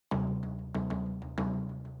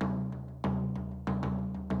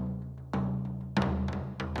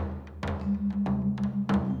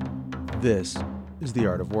This is The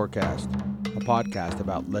Art of Warcast, a podcast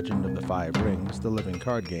about Legend of the Five Rings, the living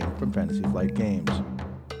card game from Fantasy Flight Games.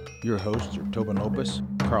 Your hosts are Tobin Opus,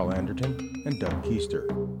 Carl Anderton, and Doug Keister.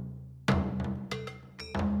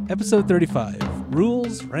 Episode 35,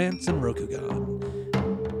 Rules, Rants, and Rokugan.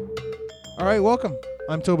 All right, welcome.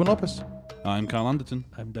 I'm Tobin Opus. I'm Carl Anderton.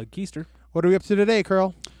 I'm Doug Keister. What are we up to today,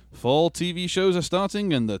 Carl? Fall TV shows are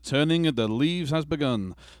starting and the turning of the leaves has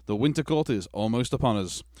begun. The winter court is almost upon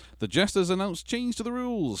us. The jesters announced change to the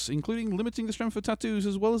rules, including limiting the strength of tattoos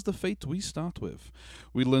as well as the fate we start with.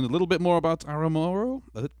 We learned a little bit more about Aramoro,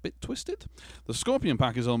 a bit twisted. The Scorpion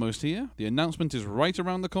Pack is almost here. The announcement is right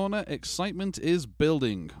around the corner. Excitement is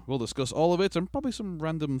building. We'll discuss all of it and probably some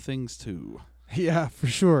random things too. Yeah, for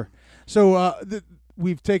sure. So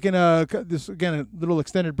we've taken a little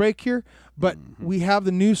extended break here, but we have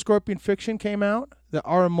the new Scorpion fiction came out, the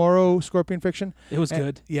Aramoro Scorpion fiction. It was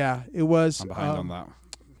good. Yeah, it was. I'm behind on that.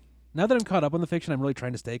 Now that I'm caught up on the fiction, I'm really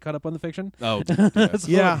trying to stay caught up on the fiction. Oh, so,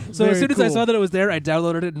 yeah. So as soon as I cool. saw that it was there, I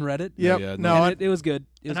downloaded it and read it. Yep. Yeah, no, And it was good.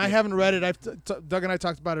 I haven't read it. Doug and I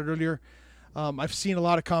talked about it earlier. I've seen a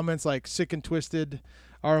lot of comments like sick and twisted.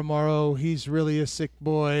 Aramoro, he's really a sick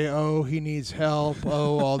boy. Oh, he needs help.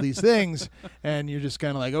 Oh, all these things. And you're just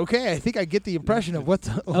kind of like, okay, I think I get the impression of what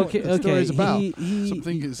the story's about.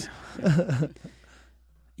 Something is...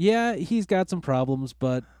 Yeah, he's got some problems,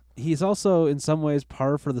 but he's also, in some ways,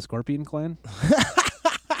 par for the Scorpion clan.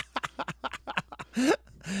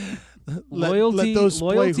 Loyalty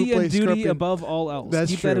and duty Scorpion above all else.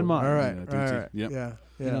 That's Keep true. that in mind. All right. Duty. All right. Yep. Yeah.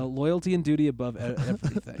 You know, loyalty and duty above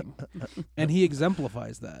everything. And he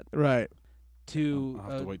exemplifies that Right. I'll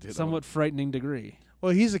have to wait to to hit a somewhat frightening degree.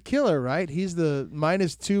 Well, he's a killer, right? He's the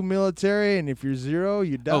 -2 military, and if you're 0,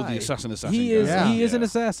 you die. Oh, the assassin. He is. Yeah. He is an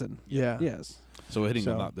assassin. Yeah. Yes. So we're hitting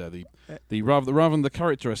So- on that there. The rather than the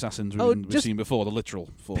character assassins we've just seen before, the literal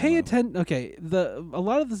form. Pay attention. Okay, a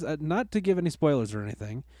lot of this, not to give any spoilers or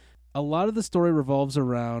anything, a lot of the story revolves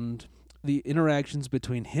around the interactions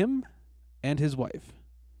between him and his wife.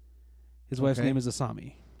 His wife's Okay. name is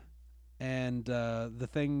Asami, and the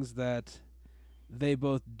things that they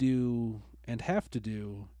both do and have to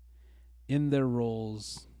do in their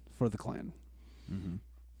roles for the clan. Mm-hmm.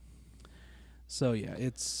 So yeah,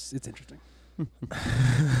 it's interesting.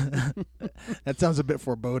 That sounds a bit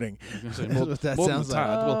foreboding. That's what that sounds like.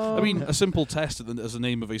 Well, I mean, a simple test as the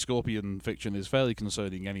name of a Scorpion fiction is fairly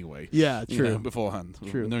concerning anyway. Yeah, you true. know, beforehand,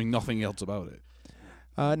 True. knowing nothing else about it.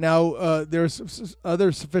 Now, there's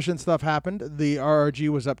other sufficient stuff happened. The RRG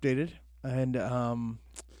was updated, and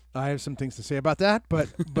I have some things to say about that,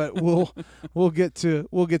 but we'll get to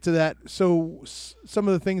that. So some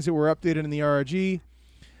of the things that were updated in the RRG,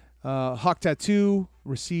 Hawk Tattoo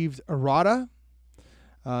received errata.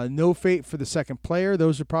 No fate for the second player.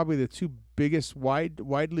 Those are probably the two biggest wide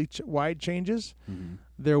changes. Mm-hmm.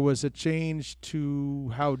 There was a change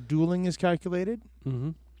to how dueling is calculated.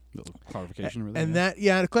 Mm-hmm. Little clarification, really. And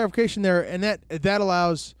a clarification there, and that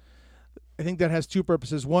allows, I think that has two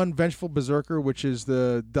purposes. One, Vengeful Berserker, which is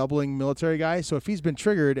the doubling military guy. So if he's been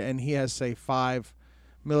triggered and he has, say, 5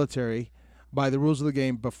 military, by the rules of the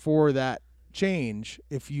game before that change,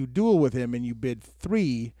 if you duel with him and you bid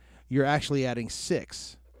 3, you're actually adding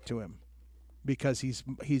 6 to him because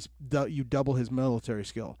you double his military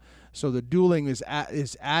skill. So the dueling is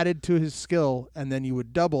added to his skill, and then you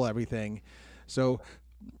would double everything. So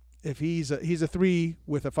if he's a 3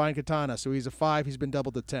 with a fine katana, so he's a 5, he's been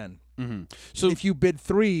doubled to 10. Mm-hmm. So if you bid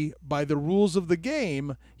 3, by the rules of the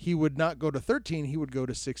game, he would not go to 13, he would go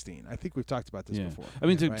to 16. I think we've talked about this before. I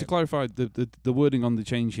mean, right? to clarify, the wording on the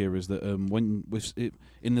change here is that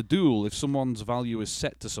in the duel, if someone's value is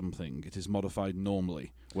set to something, it is modified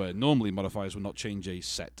normally, where normally modifiers will not change a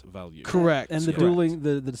set value. Correct. And the Correct. dueling,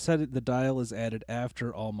 the dial is added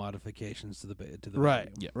after all modifications to the right.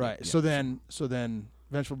 value. Yeah. Right. Yeah. So then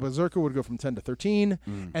Vengeful Berserker would go from 10 to 13,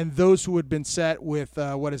 Mm. and those who had been set with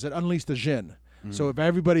Unleash the Jin. Mm. So if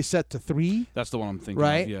everybody's set to 3, That's the one I'm thinking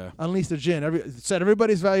right? of, yeah. Unleash the Jin. Set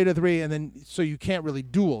everybody's value to 3, and then so you can't really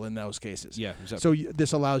duel in those cases. Yeah, exactly. So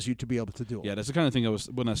this allows you to be able to duel. Yeah, that's the kind of thing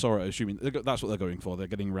when I saw it, assuming that's what they're going for. They're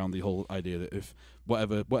getting around the whole idea that if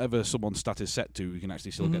whatever someone's stat is set to, you can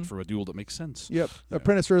actually still get for a duel that makes sense. Yep. Yeah.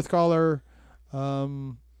 Apprentice Earthcaller,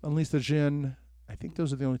 Unleash the Jin. I think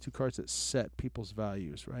those are the only 2 cards that set people's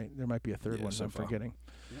values, right? There might be a third one so I'm far. forgetting.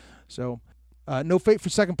 Yep. So, no fate for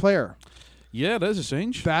second player. Yeah, there's a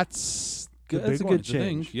change. That's the That's big a one. good It's a thing.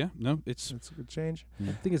 change. Yeah, no, it's That's a good change.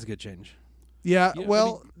 I think it's a good change. Yeah, Yeah,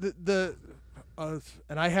 well,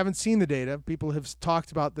 and I haven't seen the data. People have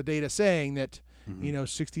talked about the data saying that,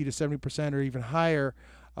 60 to 70% or even higher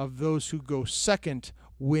of those who go second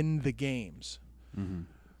win the games. Mm-hmm.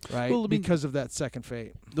 right? Well, I mean, because of that second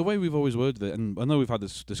fate. the way we've always worded it, and I know we've had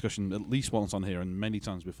this discussion at least once on here and many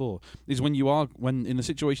times before, is when in the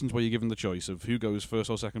situations where you're given the choice of who goes first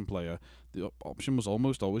or second player, the option was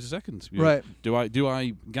almost always a second. Right. Do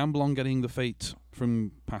I gamble on getting the fate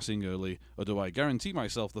from passing early, or do I guarantee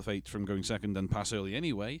myself the fate from going second and pass early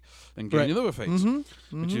anyway, and getting another fate,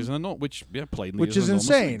 which is plainly which is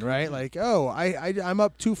insane, right? Like, I'm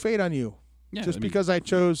up 2 fate on you, because I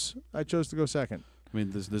chose to go second. I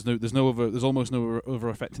mean, there's almost no other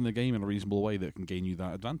effect in the game in a reasonable way that can gain you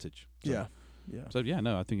that advantage. So. Yeah. So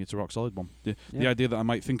I think it's a rock solid one. The idea that I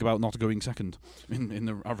might think about not going second in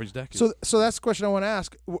the average deck. So that's the question I want to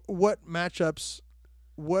ask. What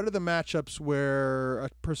are the matchups where a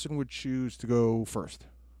person would choose to go first?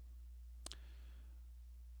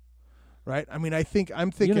 Right? I mean,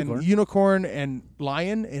 I'm thinking Unicorn and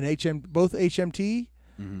Lion in both HMT.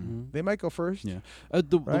 They might go first. Yeah,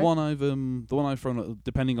 the one I've thrown,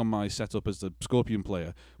 depending on my setup as the Scorpion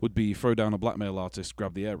player, would be throw down a blackmail artist,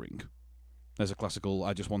 grab the earring. There's a classical.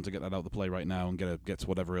 I just want to get that out of the play right now and get to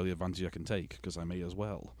whatever early advantage I can take because I may as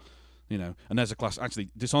well. And there's a class. Actually,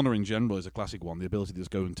 Dishonor in general is a classic one. The ability to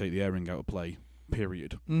just go and take the earring out of play.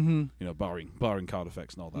 Period. Barring card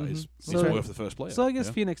effects and all that is worth the first player. So I guess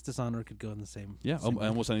Phoenix Dishonor could go in the same. Yeah,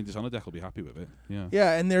 almost any Dishonor deck will be happy with it. Yeah.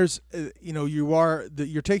 Yeah, and there's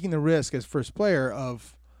you're taking the risk as first player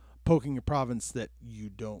of poking a province that you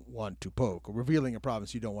don't want to poke, or revealing a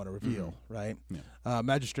province you don't want to reveal, right? Yeah.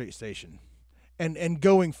 Magistrate Station, and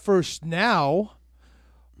going first now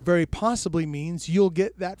very possibly means you'll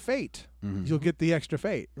get that fate. You'll get the extra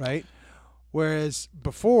fate, right? Whereas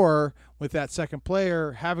before, with that second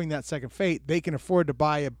player having that second fate, they can afford to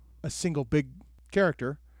buy a single big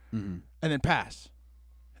character and then pass,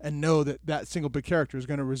 and know that single big character is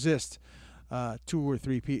going to resist two or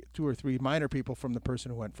three minor people from the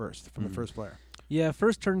person who went first, from the first player. Yeah,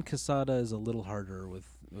 first turn Casada is a little harder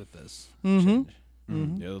with this.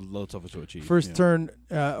 Mm-hmm. Yeah, a little tougher to achieve. First turn,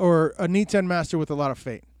 or a Ni-10 Master with a lot of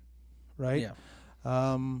fate, right? Yeah.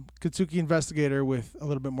 Katsuki Investigator with a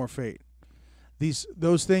little bit more fate.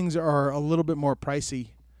 Those things are a little bit more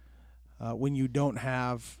pricey when you don't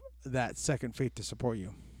have that second fate to support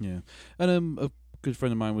you. Yeah, and a good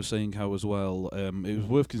friend of mine was saying how as well it was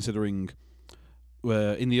worth considering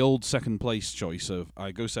in the old second place choice of I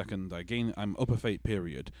go second, I'm up a fate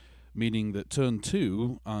period, meaning that turn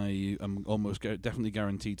 2 I am almost definitely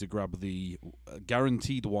guaranteed to grab the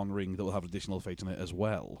guaranteed one ring that will have additional fate in it as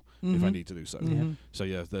well if I need to do so. So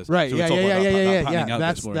there's right. So Yeah.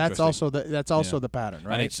 That's also the pattern,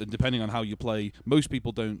 right? And it's depending on how you play. Most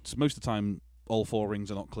people don't. Most of the time, all 4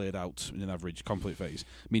 rings are not cleared out in an average conflict phase,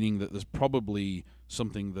 meaning that there's probably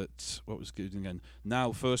something that what was good again.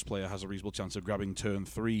 Now, first player has a reasonable chance of grabbing turn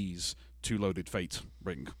 3's 2 loaded fate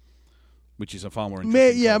ring, which is a far more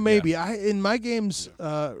interesting. Maybe. Yeah. In my games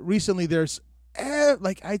recently, there's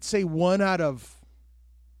I'd say 1 out of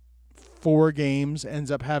 4 games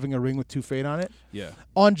ends up having a ring with 2 fate on it. Yeah.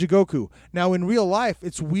 On Jigoku. Now, in real life,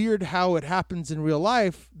 it's weird how it happens in real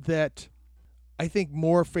life that I think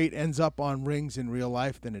more fate ends up on rings in real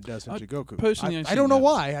life than it does in Jigoku. Personally, I don't know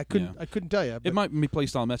why. I couldn't tell you. It might be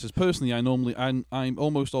playstyle metas. Personally, I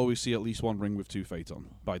almost always see at least 1 ring with 2 fate on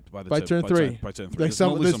by turn 3. By turn 3, like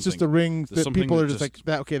there's just a ring that people are just like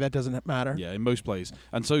that. Okay, that doesn't matter. Yeah, in most plays,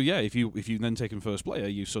 and so if you then take in first player,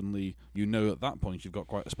 you suddenly at that point you've got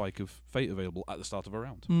quite a spike of fate available at the start of a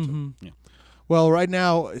round. So, yeah. Well, right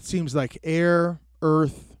now it seems like air,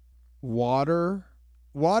 earth, water.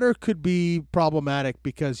 Water could be problematic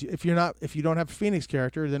because if you don't have a Phoenix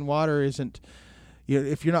character, then water isn't.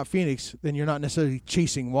 If you're not Phoenix, then you're not necessarily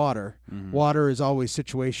chasing water. Water is always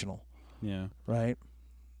situational. Yeah. Right.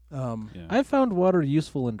 I found water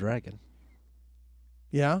useful in Dragon.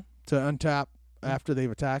 Yeah, to untap after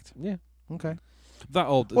they've attacked. Yeah. Okay.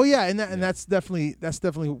 And that's definitely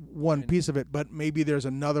one piece of it, but maybe there's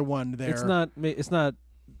another one there. It's not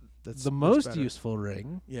the most useful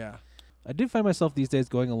ring. Yeah. I do find myself these days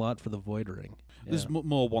going a lot for the Void Ring. Yeah. There's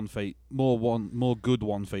more good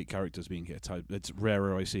 1 fate characters being hit. It's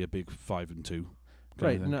rarer I see a big 5 and 2.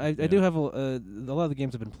 Right, and I do have a lot of the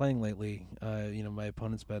games I've been playing lately. My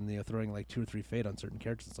opponent's been throwing like 2 or 3 fate on certain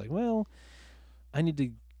characters. It's like, well, I need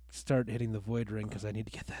to start hitting the Void Ring because I need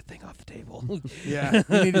to get that thing off the table. Yeah,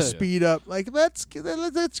 you need to speed up. Like let's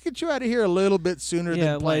get you out of here a little bit sooner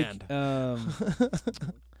than planned.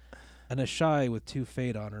 And a Shy with 2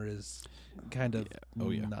 fate on her is kind of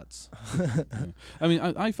nuts. I mean,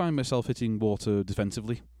 I find myself hitting water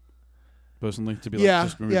defensively. personally. To be If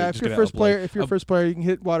just you're get it out first of play. player, you can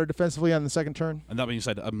hit water defensively on the second turn. And that being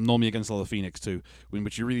said, I'm normally against a lot of Phoenix too,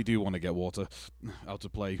 which you really do want to get water out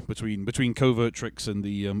of play between covert tricks and the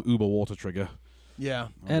Uber water trigger. Yeah,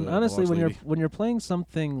 And honestly, when you're playing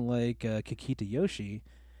something like Kikita Yoshi,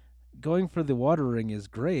 going for the water ring is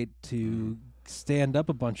great to stand up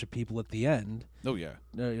a bunch of people at the end. Oh yeah,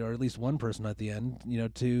 or at least one person at the end.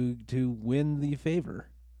 To win the favor.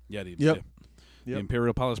 Yeah. Yep. The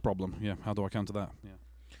Imperial Palace problem. Yeah. How do I counter that? Yeah.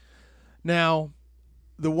 Now,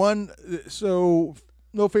 so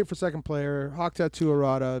no fate for second player. Hawk Tattoo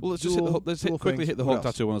Errata. Well, let's quickly hit the Hawk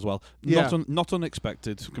Tattoo one as well. Yeah. Not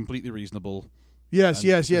unexpected. Completely reasonable. Yes.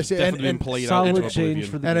 Definitely been played out into solid change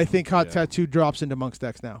oblivion. for the And I game. think Hawk Tattoo drops into Monk's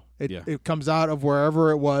decks now. It comes out of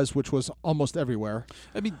wherever it was, which was almost everywhere.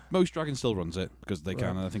 I mean, most Dragon still runs it because they can, Right.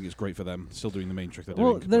 and I think it's great for them. Still doing the main trick they're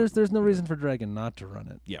Well, doing. there's no reason for Dragon not to run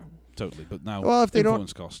it. Yeah, totally. But now, Well, if they don't-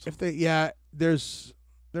 influence cost. If they,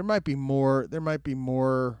 there might be more. There might be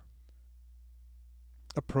more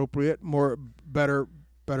appropriate, better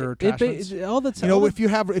attachments. All that's if you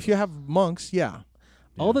have monks,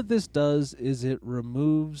 all that this does is it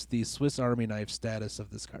removes the Swiss Army knife status of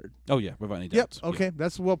this card. Oh yeah, without any Yep. doubt. Okay,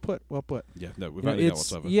 that's well put. Yeah, no, without any doubt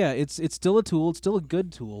It's whatsoever. it's still a tool. It's still a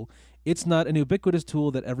good tool. It's not an ubiquitous tool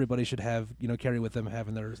that everybody should have. Carry with them,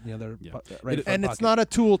 having their their Yeah. right. And front it's pocket. not a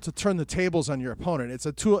tool to turn the tables on your opponent. It's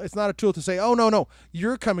a tool. It's not a tool to say, "Oh no,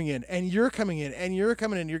 you're coming in, and you're coming in, and you're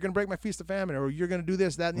coming in. You're going to break my feast of famine, or you're going to do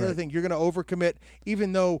this, that, and the other thing. You're going to overcommit."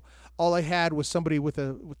 Even though all I had was somebody with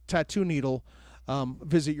a tattoo needle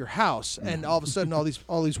visit your house, and all of a sudden all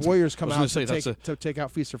these warriors come out to take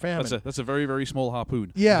out feast or famine. That's a very, very small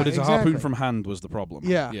harpoon. Yeah, but it's a exactly. harpoon from hand was the problem.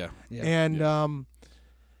 Yeah. Yeah.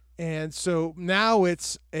 And so now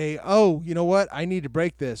it's you know what? I need to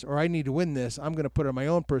break this, or I need to win this. I'm going to put on my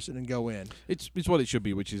own person and go in. It's what it should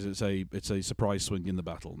be, which is it's a surprise swing in the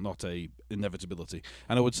battle, not a inevitability.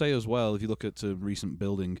 And I would say as well, if you look at recent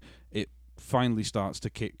building, it finally starts to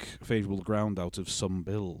kick favourable ground out of some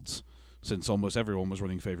builds, since almost everyone was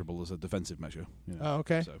running favourable as a defensive measure. Oh,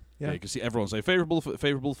 okay. So you can see everyone say favourable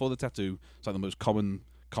for the tattoo. It's like the most common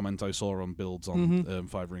comment I saw on builds on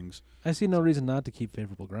 5 rings. I see no reason not to keep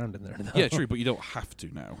favorable ground in there. Though. Yeah, true, but you don't have to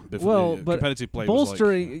now. Well, but competitive play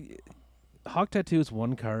bolstering Hawk Tattoo is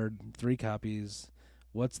 1 card, 3 copies.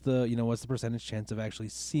 What's the percentage chance of actually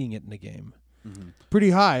seeing it in a game? Mm-hmm.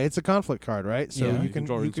 Pretty high. It's a conflict card, right? So Yeah. you can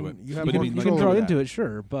draw into it. You have But more I mean, You control can draw over into that. it,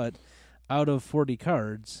 sure, but out of 40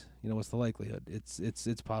 cards, what's the likelihood?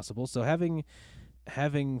 It's possible. So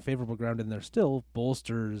having favorable ground in there still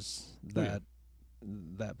bolsters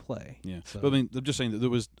that play. Yeah, So. but I mean, I'm just saying that there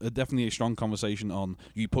was definitely a strong conversation on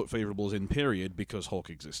you put favourables in period because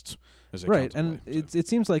Hawk exists as a Right, counterplay, and so. it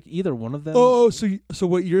seems like either one of them. Oh, so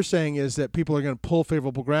what you're saying is that people are going to pull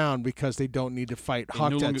favorable ground because they don't need to fight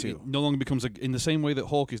Hawk Tattoo. It no longer becomes in the same way that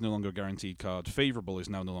Hawk is no longer a guaranteed card. Favourable is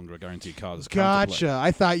now no longer a guaranteed card. As Gotcha. counterplay.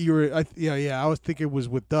 I thought you were. I was thinking it was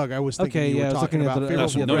with Doug. I was thinking Okay, you yeah, I were was talking looking at about the-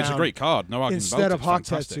 favorable No, ground it's a great card. No argument instead about of it. Hawk It's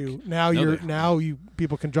fantastic. Tattoo. Now No,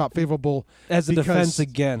 people can drop favorable. as a because- defense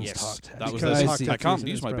against Yes, Hawk Tattoo. that was Because the Hawk I Tattoo's can't in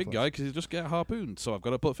use his my big preference. guy because he just get harpooned, so I've got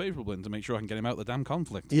to put favourable in to make sure I can get him out the damn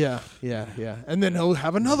conflict. Yeah. And then he'll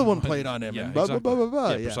have another one played on him. Yeah, and blah, exactly. blah, blah, blah, blah.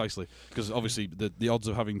 Yeah, Yeah. precisely. Because obviously the odds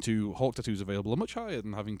of having 2 Hawk Tattoos available are much higher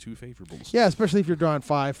than having 2 favourables. Yeah, especially if you're drawing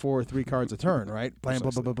 5, 4, 3 cards a turn, right? Blam,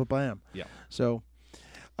 blah, blah, blah, blah, blam. Yeah. So,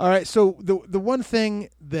 all right. So the one thing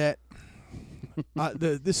that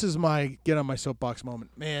this is my get on my soapbox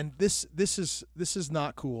moment, man. This is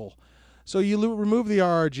not cool. So you remove the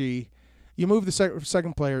RRG, you move the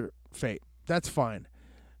second player fate. That's fine.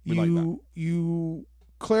 We like that. You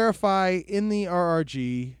clarify in the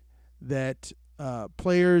RRG that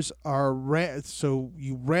players are so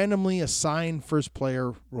you randomly assign first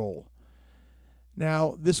player role.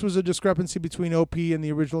 Now, this was a discrepancy between OP and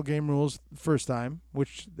the original game rules the first time,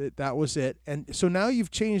 which that was it. And so now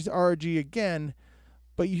you've changed RRG again,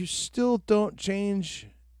 but you still don't change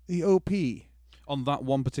the OP On that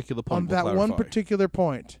one particular point. on we'll that one clarify. particular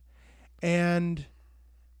point. And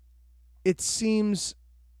it seems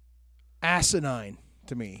asinine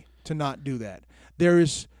to me to not do that.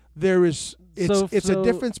 It's a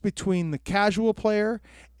difference between the casual player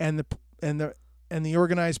and the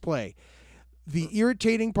organized play. The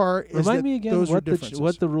irritating part is Remind that me again those are what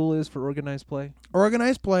differences. the rule is for organized play.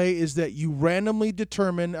 Organized play is that you randomly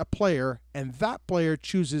determine a player, and that player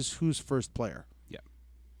chooses who's first player. Yeah.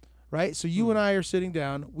 Right? So you and I are sitting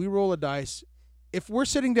down. We roll a dice. If we're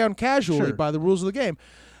sitting down casually Sure. by the rules of the game,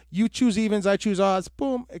 you choose evens, I choose odds.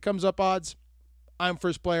 Boom, it comes up odds. I'm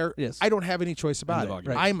first player. Yes. I don't have any choice about End it. of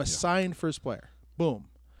argument. I'm Yeah. assigned first player. Boom.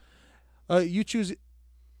 You choose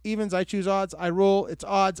evens, I choose odds. I roll, it's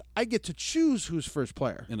odds. I get to choose who's first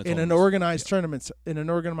player In a in an tournament. organized tournament, in an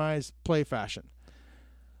organized play fashion.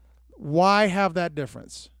 Why have that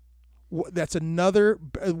difference? That's another.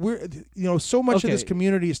 So much of this Okay.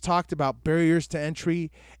 community is talked about barriers to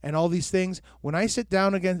entry and all these things. When I sit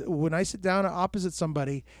down opposite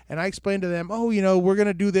somebody and I explain to them, we're going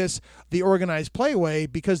to do this the organized play way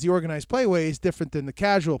because the organized play way is different than the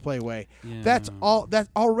casual play way. Yeah. That's all. That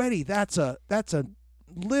already. That's a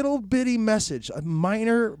little bitty message, a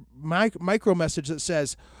minor micro message that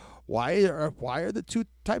says, why are the two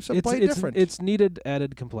types of play different? It's needed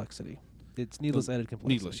added complexity. It's needless added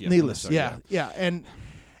complexity. Needless, yeah. Needless, Unnecessary, yeah.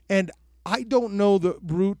 And I don't know the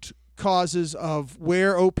root causes of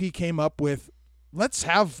where OP came up with, let's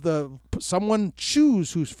have someone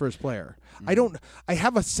choose who's first player. I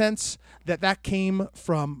have a sense that came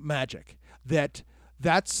from Magic,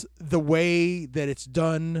 that's the way that it's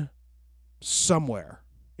done somewhere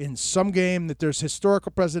in some game, that there's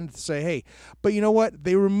historical precedent to say, hey, but you know what?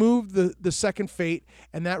 They removed the second fate,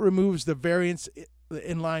 and that removes the variance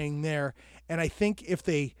in lying there. And I think if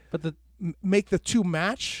they make the two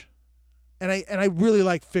match, and I really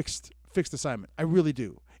like fixed assignment. I really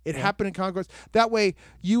do. It happened in Conquest. That way,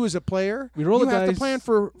 you as a player, We roll you the have dice. to plan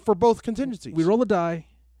for both contingencies. We roll a die.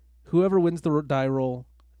 Whoever wins the die roll,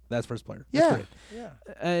 that's first player. That's Yeah. great. Yeah.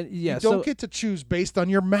 And You don't get to choose based on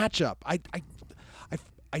your matchup.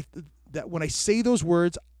 That when I say those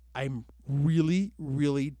words, I'm really,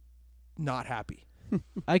 really not happy.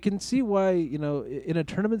 I can see why, in a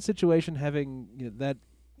tournament situation, having that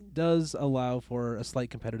does allow for a slight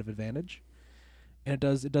competitive advantage, and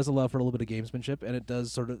it does allow for a little bit of gamesmanship, and it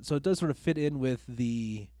does sort of fit in with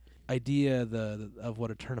the idea of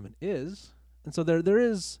what a tournament is, and so there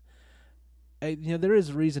is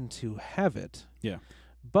reason to have it. Yeah.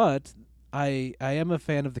 But I am a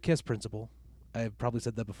fan of the KISS principle. I've probably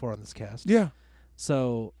said that before on this cast. Yeah.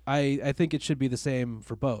 So I think it should be the same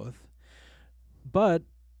for both. But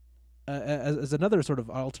as another sort of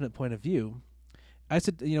alternate point of view, we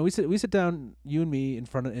sit down, you and me, in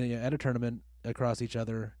front of at a tournament across each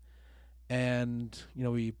other, and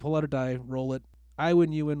we pull out a die, roll it. I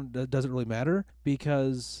win, you win. It doesn't really matter,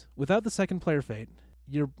 because without the second player fate,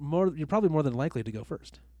 you're probably more than likely to go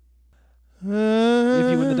first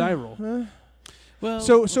if you win the die roll. Well,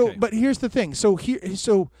 So, but here's the thing. So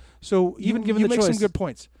Even given you the make some choice. good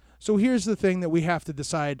points. So here's the thing that we have to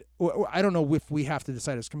decide. I don't know if we have to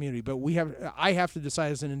decide as a community, but I have to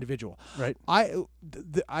decide as an individual. Right.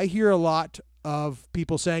 I hear a lot of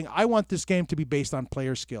people saying, I want this game to be based on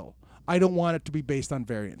player skill. I don't want it to be based on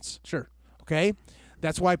variance. Sure. Okay?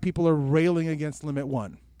 That's why people are railing against Limit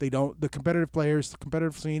 1. The competitive players, the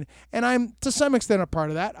competitive scene, and I'm to some extent a part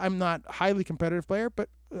of that. I'm not a highly competitive player, but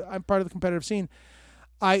I'm part of the competitive scene.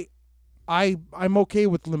 I'm okay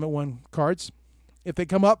with Limit 1 cards. If they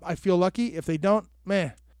come up, I feel lucky. If they don't,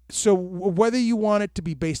 meh. So whether you want it to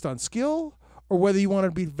be based on skill or whether you want it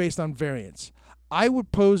to be based on variance, I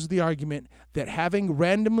would pose the argument that having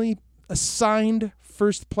randomly assigned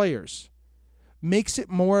first players makes it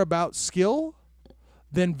more about skill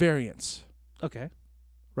than variance. Okay.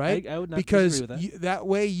 Right? I would not because disagree with that. that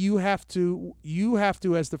way you have to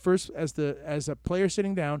as a player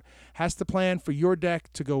sitting down has to plan for your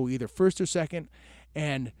deck to go either first or second,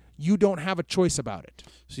 and you don't have a choice about it.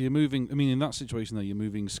 So you're moving. I mean, in that situation, there, you're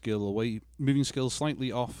moving skill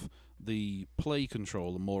slightly off the play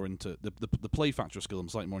control and more into the play factor of skill and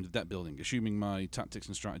slightly more into deck building, assuming my tactics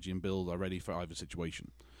and strategy and build are ready for either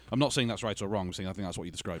situation. I'm not saying that's right or wrong. I'm saying I think that's what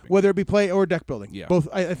you're describing. Whether it be play or deck building. Yeah. Both.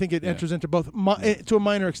 I think it enters into both to a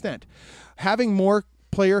minor extent. Having more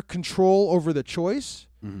player control over the choice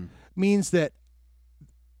means that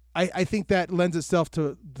I think that lends itself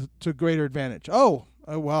to greater advantage. Well,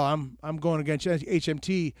 I'm going against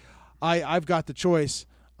HMT. I've got the choice.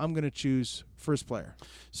 I'm going to choose first player.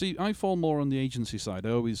 See, I fall more on the agency side. I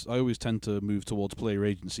always tend to move towards player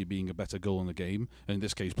agency being a better goal in the game, and in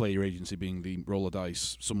this case, player agency being the roll of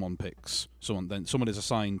dice. Someone picks, then someone is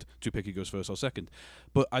assigned to pick who goes first or second.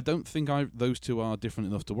 But I don't think those two are different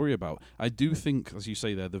enough to worry about. I do think, as you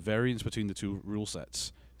say there, the variance between the two rule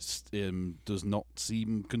sets does not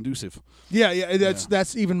seem conducive. Yeah,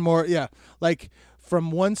 that's even more. Yeah, like from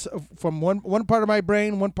one part of my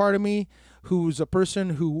brain, one part of me, who's a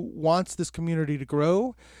person who wants this community to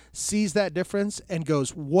grow, sees that difference and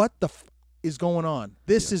goes, "What the is going on?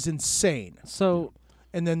 This is insane." So,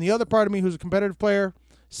 and then the other part of me, who's a competitive player,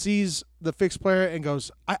 sees the fixed player and goes,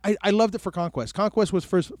 "I loved it for Conquest. Conquest was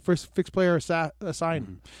first fixed player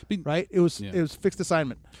assigned, right? It was fixed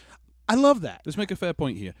assignment. I love that." Let's make a fair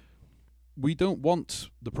point here. We don't want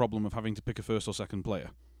the problem of having to pick a first or second player.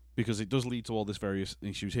 because it does lead to all these various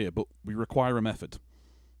issues here. But we require a method.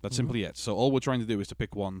 That's simply it. So all we're trying to do is to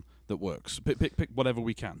pick one that works. Pick whatever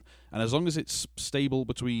we can, and as long as it's stable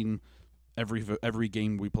between every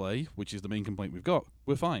game we play, which is the main complaint we've got,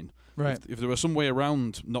 we're fine. Right. If there was some way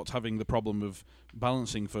around not having the problem of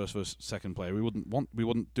balancing first versus second player, we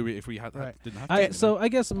wouldn't do it if we didn't have to. So I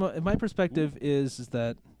guess my perspective is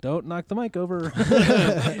that don't knock the mic over.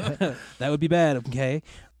 That would be bad. Okay.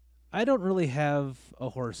 I don't really have a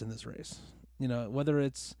horse in this race. Whether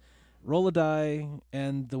it's roll a die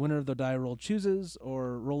and the winner of the die roll chooses,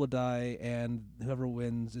 or roll a die and whoever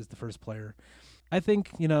wins is the first player. I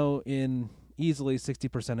think, in easily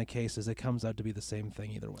 60% of cases, it comes out to be the same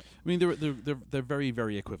thing either way. I mean, they're very,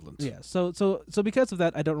 very equivalent. Yeah. So because of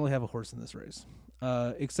that, I don't really have a horse in this race,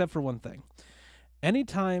 except for one thing.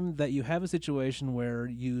 Anytime that you have a situation where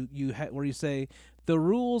where you say the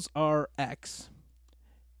rules are X,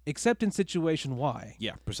 except in situation Y.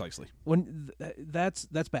 Yeah, precisely. When that's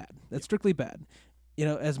bad. That's strictly bad.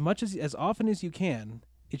 As often as you can.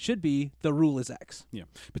 It should be the rule is X. Yeah,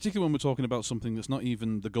 particularly when we're talking about something that's not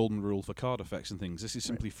even the golden rule for card effects and things. This is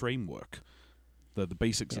simply framework, the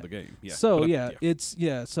basics of the game. Yeah. So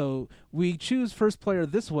So we choose first player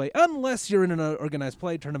this way, unless you're in an organized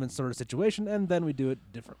play tournament sort of situation, and then we do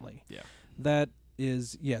it differently. Yeah. That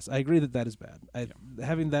is I agree that is bad.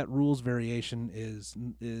 Having that rules variation is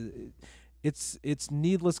it's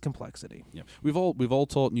needless complexity. Yeah, we've all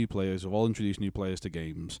taught new players. We've all introduced new players to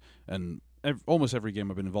games, and almost every game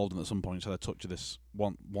I've been involved in at some point has had a touch of this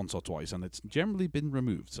once or twice, and it's generally been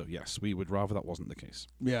removed. So yes, we would rather that wasn't the case.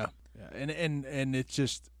 Yeah. And it's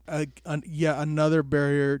just another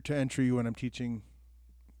barrier to entry when I'm teaching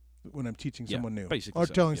someone new, basically, or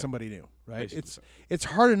telling somebody new. Right. Basically it's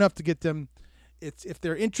hard enough to get them. It's if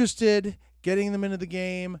they're interested, getting them into the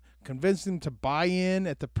game, convincing them to buy in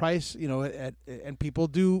at the price. And people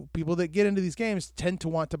that get into these games tend to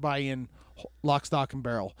want to buy in lock, stock, and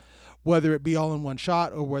barrel. Whether it be all in one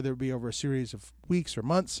shot or whether it be over a series of weeks or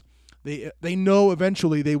months, they know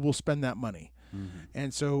eventually they will spend that money. Mm-hmm.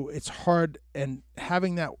 And so it's hard, and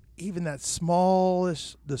having the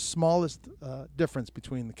smallest difference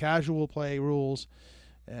between the casual play rules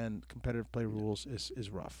and competitive play rules is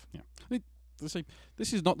rough. Yeah.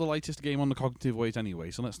 This is not the latest game on the cognitive weight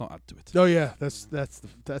anyway, so let's not add to it. Oh yeah, that's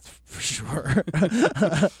for sure.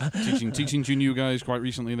 teaching two new guys quite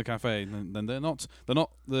recently in the cafe, and then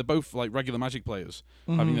they're both like regular Magic players.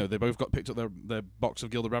 Mm-hmm. They both got picked up their box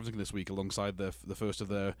of Gilded Ravnica this week alongside the first of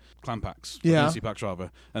their clan packs, fantasy packs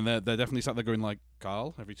rather, and they're definitely sat there going like,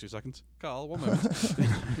 Carl, every 2 seconds, Carl, 1 moment.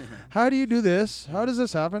 How do you do this? How does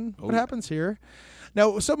this happen? What happens here?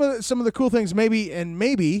 Now, some of the cool things,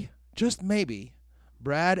 maybe. Just maybe,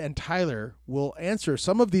 Brad and Tyler will answer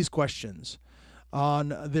some of these questions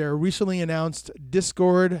on their recently announced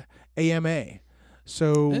Discord AMA.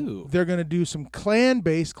 So they're going to do some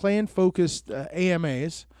clan-focused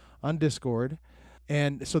AMAs on Discord,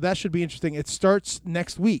 and so that should be interesting. It starts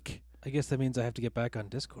next week. I guess that means I have to get back on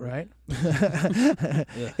Discord, right?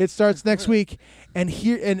 It starts next week, and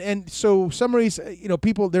so summaries.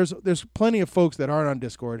 People. There's plenty of folks that aren't on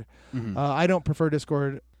Discord. Mm-hmm. I don't prefer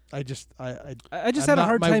Discord. I just had a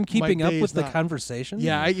hard time keeping up with the conversation.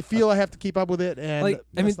 Yeah, I feel I have to keep up with it, and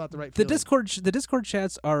that's not the right feeling. The Discord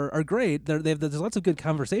chats are great. There's lots of good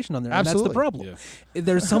conversation on there. Absolutely. And that's the problem. Yeah.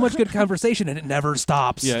 There's so much good conversation, and it never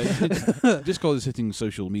stops. Yeah, Discord is hitting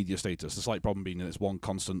social media status. The slight problem being that it's one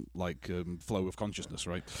constant flow of consciousness,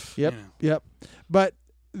 right? Yep. But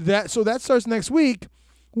that starts next week,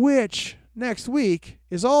 which next week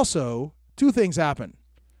is also 2 things happen.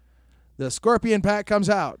 The Scorpion Pack comes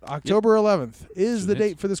out. October 11th is the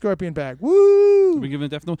date for the Scorpion Pack. Woo! Are we giving a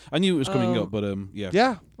definite? I knew it was coming up, but yeah.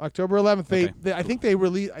 Yeah, October 11th. I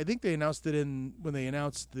think they announced it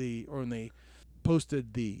when they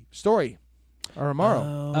posted the story or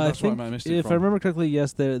tomorrow. I think if I remember correctly,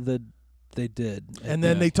 yes, they did. And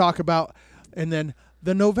then they talk about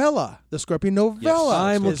the novella, the Scorpion novella.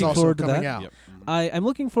 Yes. I'm looking forward to that. Out. Yep. I'm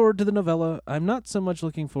looking forward to the novella. I'm not so much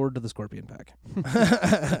looking forward to the Scorpion Pack.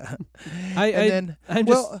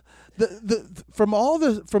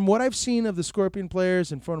 From what I've seen of the Scorpion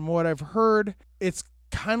players and from what I've heard, it's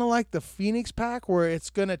kind of like the Phoenix Pack, where it's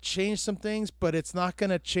going to change some things, but it's not going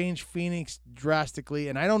to change Phoenix drastically.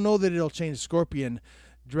 And I don't know that it'll change Scorpion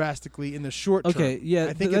drastically in the short term. Okay, yeah,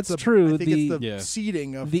 I think that's true. I think it's the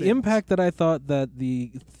seeding of the things. Impact that I thought that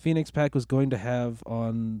the Phoenix Pack was going to have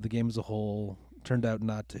on the game as a whole turned out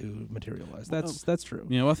not to materialize. That's true.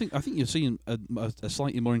 You know, I think you're seeing a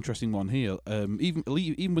slightly more interesting one here. Even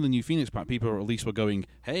with the new Phoenix pack, people at least were going,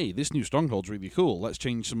 "Hey, this new stronghold's really cool. Let's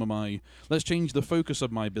change the focus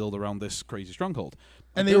of my build around this crazy stronghold."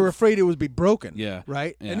 And they were afraid it would be broken. Yeah,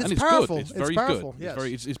 right. Yeah. And it's powerful. Good. It's very powerful. good.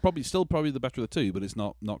 Yes. It's probably still the better of the two, but it's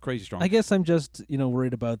not crazy strong. I guess I'm just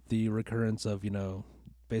worried about the recurrence of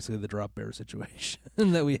basically the drop bear situation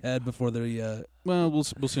that we had before the Well, we'll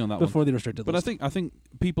see on that before one. the restricted But list. I think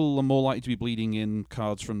people are more likely to be bleeding in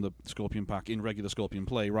cards from the Scorpion pack in regular Scorpion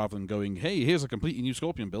play rather than going, "Hey, here's a completely new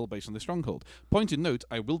Scorpion build based on this stronghold." Pointed note: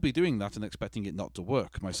 I will be doing that and expecting it not to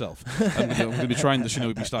work myself. I'm going to be trying the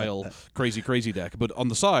Shinobi style crazy deck, but on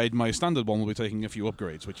the side, my standard one will be taking a few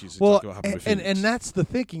upgrades, which is exactly what happened with Phoenix. And that's the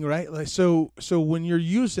thinking, right? Like so when you're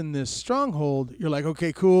using this stronghold, you're like,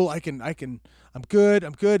 okay, cool, I'm good.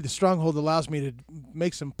 The stronghold allows me to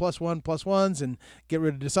make some +1/+1s and get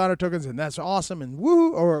rid of dishonor tokens, and that's awesome. And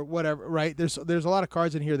woo, or whatever, right? There's a lot of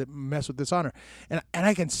cards in here that mess with dishonor, and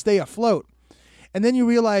I can stay afloat. And then you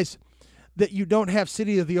realize that you don't have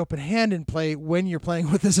City of the Open Hand in play when you're playing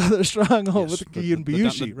with this other stronghold with Kyuden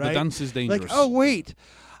Bayushi, right? The dance is dangerous. Like, oh wait,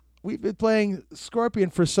 we've been playing Scorpion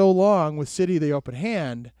for so long with City of the Open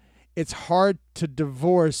Hand. It's hard to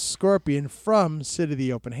divorce Scorpion from City of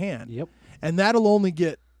the Open Hand. Yep. And that'll only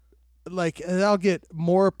get that'll get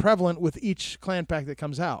more prevalent with each clan pack that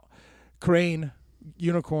comes out. Crane,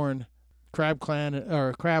 Unicorn, Crab Clan,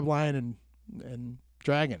 or Crab Lion, and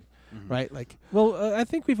Dragon, right? Like, well, I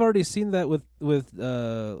think we've already seen that with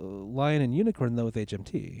Lion and Unicorn though with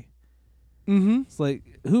HMT. mm-hmm. It's like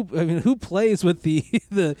who plays with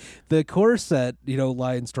the core set,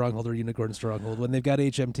 Lion Stronghold or Unicorn Stronghold when they've got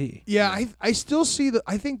HMT? Yeah, I still see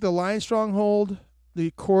I think the Lion Stronghold,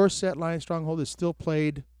 the core set Lion Stronghold is still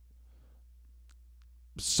played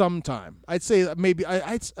sometime. I'd say maybe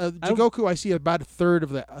Jigoku I see about a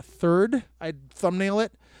third. I'd thumbnail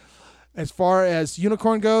it. As far as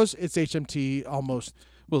Unicorn goes, it's HMT almost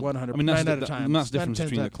 100. I mean, 9 out of time. that's the difference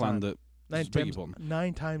between the clan that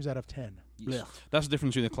 9 times out of 10. Yes. That's the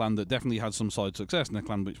difference between the clan that definitely had some solid success and the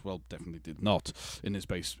clan which definitely did not in its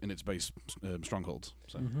base strongholds.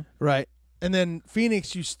 So. Right, and then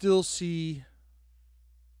Phoenix, you still see.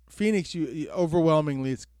 Phoenix, you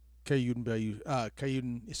overwhelmingly it's Kyuden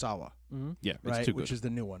Isawa. Mm-hmm. Yeah, it's right, too good. Which is the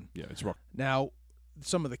new one. Yeah, it's rock. Now,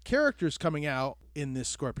 some of the characters coming out in this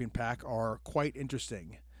Scorpion pack are quite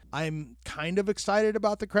interesting. I'm kind of excited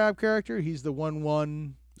about the Crab character. He's the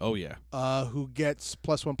 1/1. Oh yeah. Who gets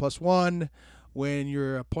 +1/+1 when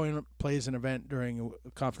your opponent plays an event during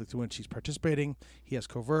a conflict in which he's participating. He has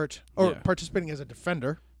covert or participating as a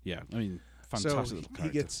defender. Yeah, I mean, fantastic so little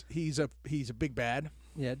character. he's a big bad.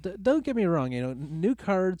 Yeah, don't get me wrong. New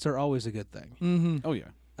cards are always a good thing. Mm-hmm. Oh yeah.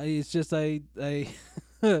 It's just the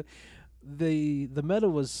meta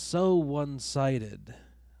was so one-sided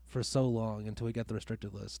for so long until we got the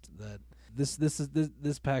restricted list that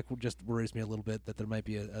this pack just worries me a little bit that there might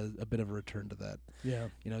be a bit of a return to that. Yeah.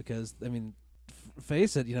 Because I mean,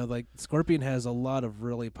 face it, like Scorpion has a lot of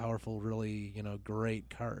really powerful, really great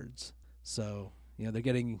cards. So they're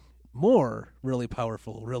getting more really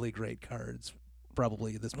powerful, really great cards.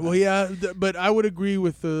 Probably this pack. Well, yeah, but I would agree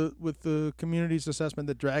with the community's assessment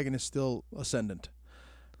that Dragon is still ascendant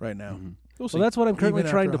right now. Mm-hmm. Well, that's what I'm currently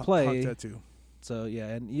Even trying after to play. Hawk Tattoo. So yeah,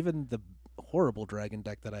 and even the horrible Dragon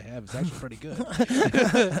deck that I have is actually pretty good.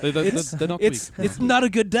 they're not it's not a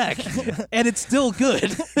good deck, and it's still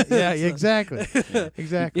good. Yeah, exactly.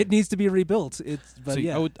 Exactly. It needs to be rebuilt.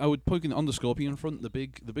 I would poke in on the Scorpion front. The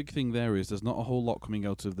big thing there is there's not a whole lot coming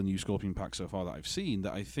out of the new Scorpion pack so far that I've seen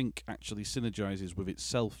that I think actually synergizes with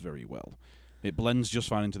itself very well. It blends just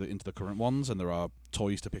fine into the current ones, and there are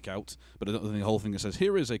toys to pick out. But I don't think the whole thing that says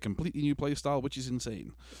here is a completely new playstyle, which is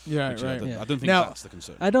insane. Yeah, right. Yeah. I don't think that's the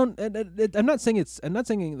concern. I don't. I'm not saying I'm not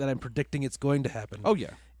saying that I'm predicting it's going to happen. Oh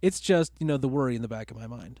yeah. It's just the worry in the back of my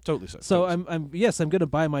mind. Totally so. So I'm going to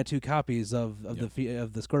buy my 2 copies of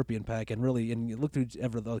the Scorpion pack and look through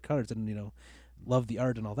the cards and love the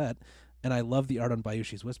art and all that. And I love the art on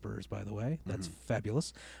Bayushi's Whisperers, by the way. That's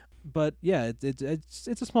fabulous. But yeah, it's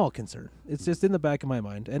a small concern. It's just in the back of my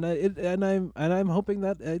mind, and I'm hoping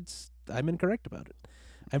that I'm incorrect about it.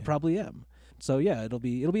 I probably am. So yeah, it'll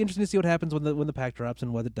be interesting to see what happens when the pack drops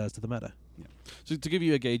and what it does to the meta. Yeah. So to give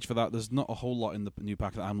you a gauge for that, there's not a whole lot in the new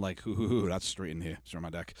pack that I'm like, ooh, that's straight in here, straight in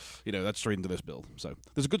my deck. That's straight into this build. So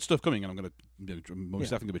there's good stuff coming, and I'm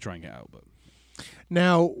most definitely be trying it out. But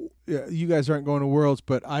now, you guys aren't going to Worlds,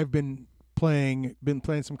 but I've been playing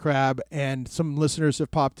some Crab, and some listeners have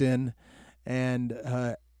popped in, and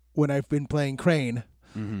when I've been playing Crane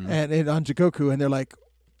and on Jigoku, and they're like,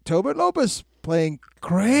 Tobin Lopez playing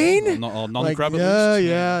Crane? Non-crab,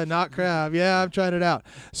 not crab. Yeah, I'm trying it out.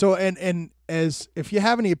 So, and as if you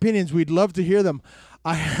have any opinions, we'd love to hear them.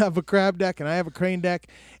 I have a crab deck and I have a Crane deck,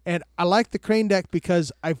 and I like the Crane deck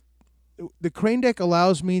because the Crane deck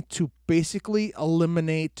allows me to basically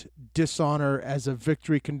eliminate dishonor as a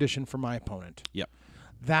victory condition for my opponent. Yep.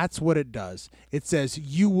 That's what it does. It says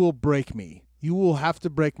you will break me. You will have to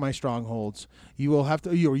break my strongholds. You will have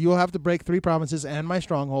to break 3 provinces and my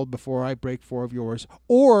stronghold before I break 4 of yours,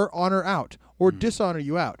 or honor out, or dishonor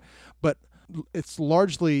you out. But it's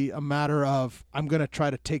largely a matter of I'm going to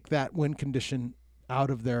try to take that win condition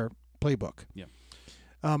out of their playbook. Yeah.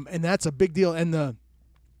 And that's a big deal. And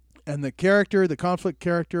the character, the conflict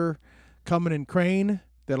character, coming in Crane,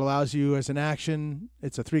 that allows you as an action.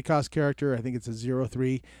 It's a 3-cost character. I think it's a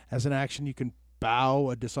 0/3. As an action, you can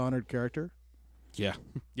bow a dishonored character. Yeah.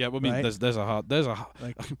 Well, I mean, Right? there's a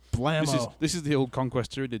Like blammo. This is the old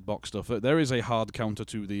Conquest Tyranid box stuff. There is a hard counter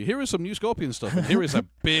to the. Here is some new Scorpion stuff, and here is a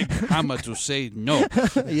big hammer to say no.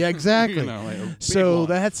 Yeah, exactly. You know, like a big So one.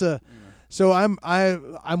 that's a. So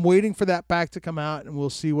I'm waiting for that pack to come out, and we'll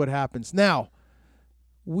see what happens. Now,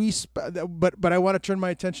 but I want to turn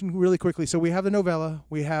my attention really quickly. So we have the novella,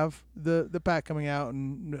 we have the pack coming out,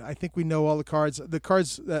 and I think we know all the cards. The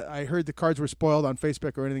cards that I heard the cards were spoiled on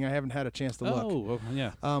Facebook or anything. I haven't had a chance to look. Oh, well,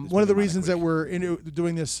 yeah. One of the reasons that we're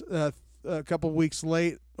doing this a couple of weeks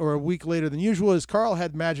late or a week later than usual is Carl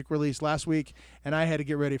had Magic released last week, and I had to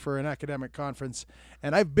get ready for an academic conference.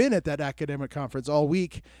 And I've been at that academic conference all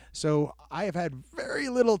week, so I have had very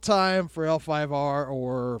little time for L5R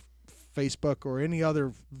or Facebook or any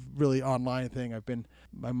other really online thing.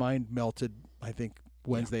 My mind melted, I think,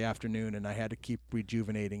 Wednesday afternoon, and I had to keep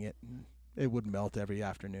rejuvenating it. It wouldn't melt every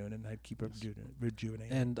afternoon, and I'd keep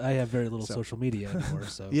rejuvenating it. And I have very little social media anymore,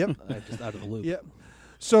 so Yep. I'm just out of the loop. Yep.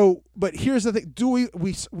 So, but here's the thing: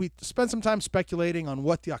 we spent some time speculating on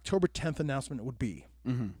what the October 10th announcement would be.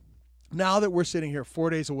 Mm-hmm. Now that we're sitting here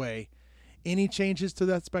 4 days away, any changes to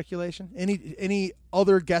that speculation? Any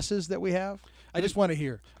other guesses that we have? I just want to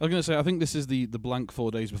hear. I was going to say, I think this is the blank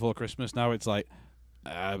 4 days before Christmas. Now it's like,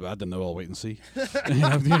 I don't know. I'll wait and see.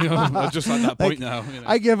 I'm just at that point now. You know.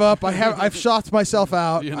 I give up. I've shocked myself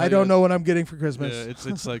out. I don't know what I'm getting for Christmas.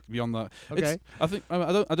 Yeah, it's like beyond that. Okay.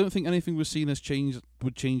 I don't think anything we've seen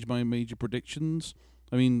would change my major predictions.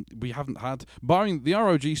 I mean, we haven't had, barring the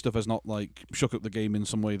ROG stuff has not like shook up the game in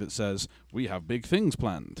some way that says we have big things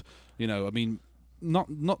planned. You know, I mean,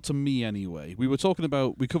 not to me anyway. We covered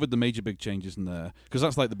the major big changes in there because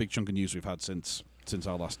that's like the big chunk of news we've had since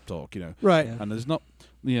our last talk. You know, Right. Yeah. and there's not,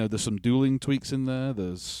 there's some dueling tweaks in there.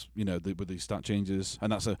 There's, with these stat changes,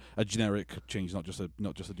 and that's a generic change, not just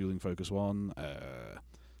a dueling focus one.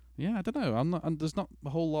 Yeah, I don't know. and there's not a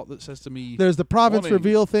whole lot that says to me. There's the province Morning.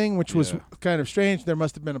 reveal thing, which was Yeah. kind of strange. There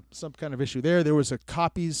must have been some kind of issue there. There was a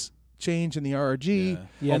copies change in the RRG.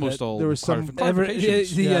 Yeah, almost all. there was some-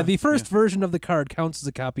 clarifications. The first version of the card counts as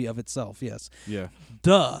a copy of itself. Yes. Yeah,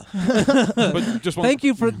 Duh. but just one. Thank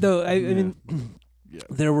you for though. I mean, Yeah.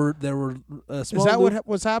 there were small. Is that what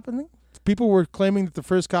was happening? People were claiming that the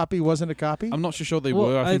first copy wasn't a copy. I'm not so sure they Well,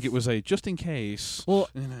 were. I think I've- it was a just in case. Well,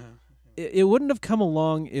 You know. it wouldn't have come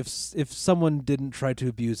along if someone didn't try to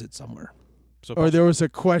abuse it somewhere. So Or there was a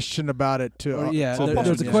question about it too. Or, yeah, so there was a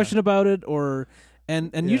possibly, yeah. question about it, or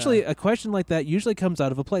and Yeah. usually a question like that usually comes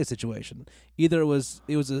out of a play situation. Either it was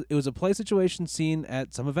a play situation seen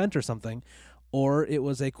at some event or something, or it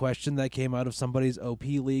was a question that came out of somebody's OP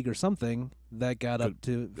league or something that got up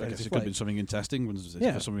to I guess fantasy it could play. have been something in testing when it's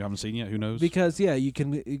Yeah. something we haven't seen yet. Who knows? Because you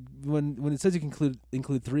can when it says you can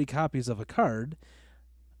include 3 copies of a card.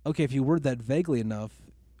 Okay, if you word that vaguely enough,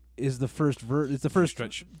 is the first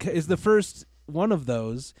Stretch. is the first one of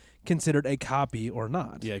those considered a copy or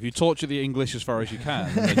not? Yeah, if you torture the English as far as you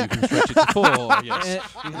can, then you can stretch it to 4. Yes.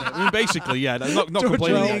 I mean, basically, yeah. Not Torture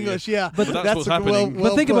complaining. the at you. English, yeah. But that's what's happening.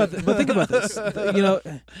 But think put. about this.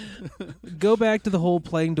 Go back to the whole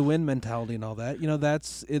playing to win mentality and all that.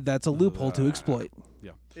 That's a loophole to exploit.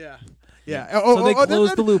 Yeah. Yeah. So they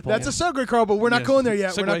closed the loophole. That's a segue, Carl, but we're not Yes. going there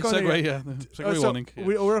yet. Segue, We're not going there segue, yet. yeah. Segue So warning. Yeah.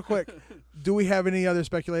 real quick, do we have any other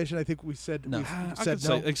speculation? I think we said No. we I said could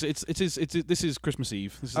no. say this is Christmas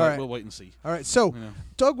Eve. This is All like, right. we'll wait and see. All right. So You know.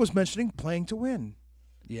 Doug was mentioning playing to win.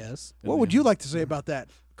 Yes. What would you like to say about that,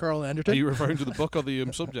 Carl Anderton? Are you referring to the book or the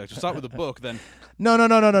subject? We'll start with the book, then. No.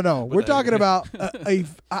 We're the- talking about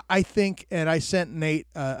I think, and I sent Nate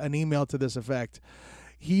an email to this effect.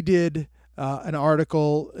 He did an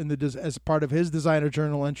article as part of his designer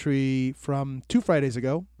journal entry from 2 Fridays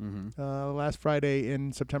ago, Mm-hmm. last Friday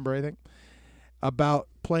in September, I think, about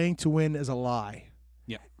playing to win as a lie.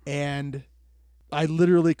 Yeah. And I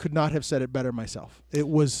literally could not have said it better myself. It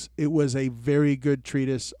was a very good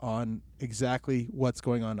treatise on exactly what's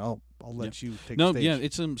going on. I'll let you take the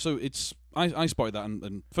stage. It's I spotted that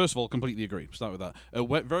and first of all completely agree. Start with that.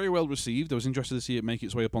 Very well received. I was interested to see it make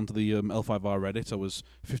its way up onto the L5R Reddit. I was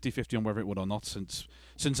 50-50 on whether it would or not, since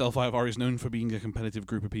L5R is known for being a competitive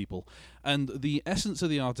group of people. And the essence of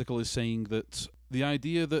the article is saying that the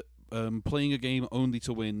idea that playing a game only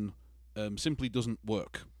to win simply doesn't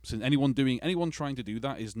work. So anyone trying to do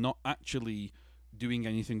that is not actually doing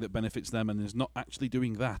anything that benefits them, and is not actually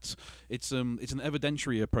doing that. It's an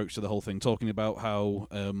evidentiary approach to the whole thing, talking about how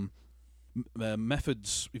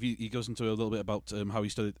methods. If he goes into a little bit about how he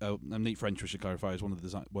studied. Nate French, we should clarify, is one of the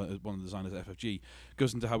designers at FFG.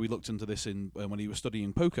 Goes into how he looked into this in when he was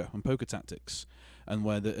studying poker and poker tactics, and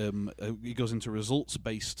where he goes into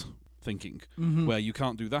results-based thinking, where you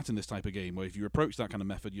can't do that in this type of game, where if you approach that kind of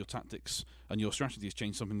method, your tactics and your strategies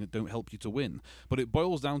change something that don't help you to win. But it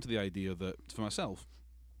boils down to the idea that, for myself,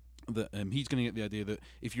 that he's getting at the idea that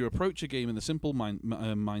if you approach a game in the simple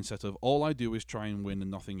mindset of all I do is try and win and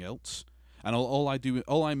nothing else, and all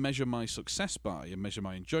I measure my success by and measure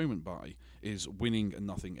my enjoyment by is winning and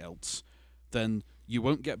nothing else, then you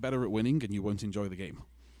won't get better at winning and you won't enjoy the game.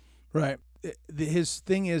 Right. His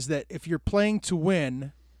thing is that if you're playing to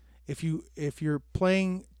win, if you're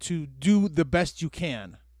playing to do the best you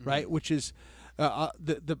can, right, which is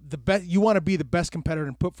the best, you want to be the best competitor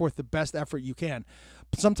and put forth the best effort you can.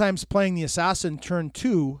 Sometimes playing the assassin turn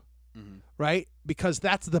 2, right, because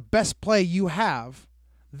that's the best play you have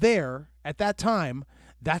there at that time.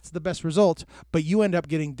 That's the best result, but you end up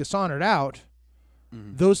getting dishonored out.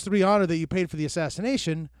 Those 3 honor that you paid for the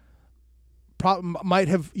assassination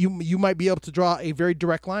you might be able to draw a very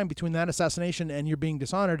direct line between that assassination and you're being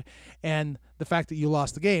dishonored and the fact that you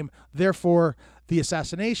lost the game. Therefore, the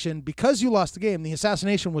assassination, because you lost the game, the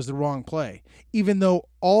assassination was the wrong play. Even though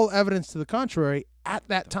all evidence to the contrary, at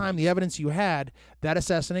that time, the evidence you had, that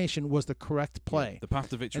assassination was the correct play. The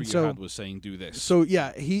path to victory you had was saying do this. So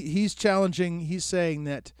yeah, he's challenging, he's saying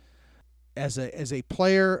that as a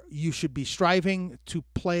player, you should be striving to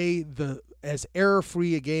play as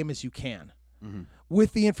error-free a game as you can.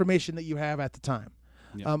 With the information that you have at the time.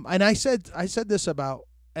 And I said this about,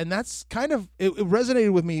 and that's kind of, it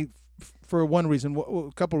resonated with me for one reason,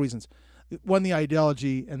 a couple reasons. One, the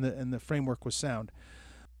ideology and the framework was sound.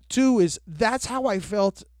 2 is that's how I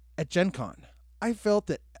felt at Gen Con. I felt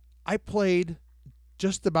that I played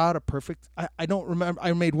just about a perfect, I don't remember,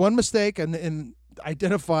 I made one mistake in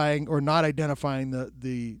identifying or not identifying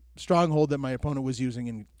the stronghold that my opponent was using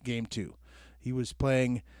in game 2. He was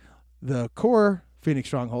playing the core Phoenix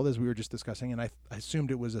Stronghold, as we were just discussing, and I assumed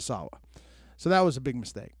it was Asawa. So that was a big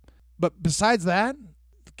mistake. But besides that,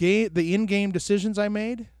 the in-game decisions I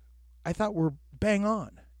made, I thought were bang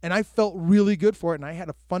on. And I felt really good for it, and I had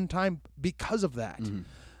a fun time because of that.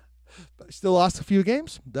 But I still lost a few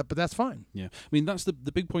games, but that's fine. Yeah. I mean, that's the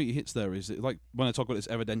big point he hits there, is that, like when I talk about this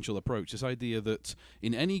evidential approach, this idea that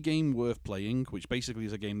in any game worth playing, which basically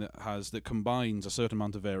is a game that combines a certain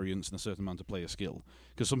amount of variance and a certain amount of player skill,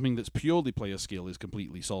 because something that's purely player skill is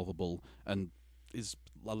completely solvable and is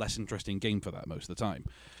a less interesting game for that most of the time.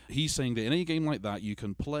 He's saying that in any game like that, you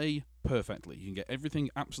can play perfectly. You can get everything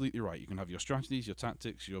absolutely right. You can have your strategies, your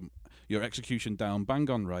tactics, your execution down, bang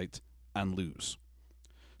on right, and lose.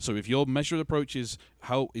 So if your measured approach is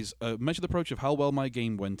measured approach of how well my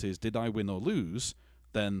game went is did I win or lose,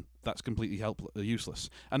 then that's completely useless.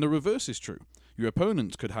 And the reverse is true. Your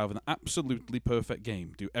opponent could have an absolutely perfect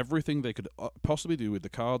game, do everything they could possibly do with the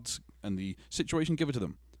cards and the situation given to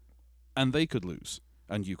them, and they could lose,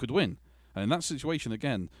 and you could win. And in that situation,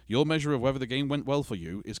 again, your measure of whether the game went well for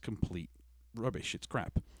you is complete rubbish. It's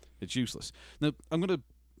crap. It's useless. Now, I'm going to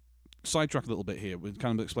sidetrack a little bit here with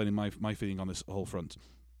kind of explaining my feeling on this whole front.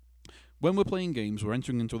 When we're playing games, we're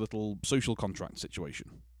entering into a little social contract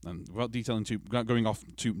situation. And without going off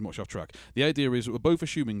too much off track, the idea is we're both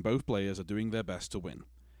assuming both players are doing their best to win.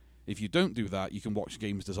 If you don't do that, you can watch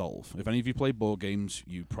games dissolve. If any of you play board games,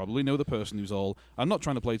 you probably know the person who's all, I'm not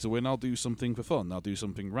trying to play to win, I'll do something for fun, I'll do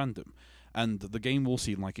something random. And the game will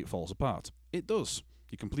seem like it falls apart. It does.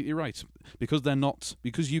 You're completely right. Because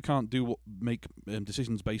you can't make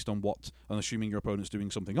decisions based on assuming your opponent's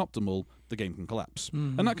doing something optimal, the game can collapse.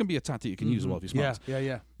 And that can be a tactic you can use as well if you're smart.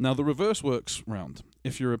 Yeah. Now the reverse works round.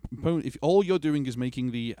 If your opponent, if all you're doing is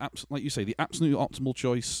making the like you say, the absolute optimal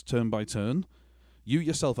choice turn by turn, you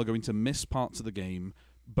yourself are going to miss parts of the game,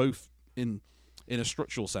 both in a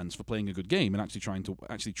structural sense for playing a good game and actually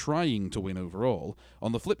trying to win overall.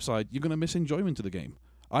 On the flip side, you're going to miss enjoyment of the game.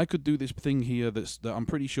 I could do this thing here that I'm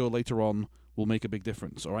pretty sure later on will make a big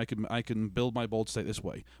difference, or I can build my board state this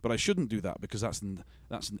way, but I shouldn't do that because that's an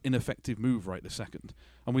ineffective move right this second.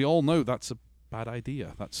 And we all know that's a bad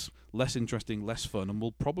idea. That's less interesting, less fun, and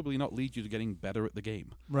will probably not lead you to getting better at the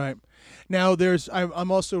game. Right. Now,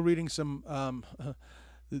 I'm also reading some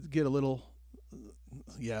get a little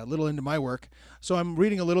into my work. So I'm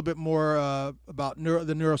reading a little bit more about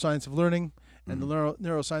the neuroscience of learning and the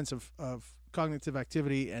neuroscience of cognitive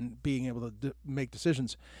activity and being able to make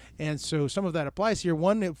decisions. And so some of that applies here,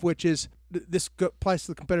 one of which is this applies to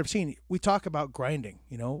the competitive scene. We talk about grinding,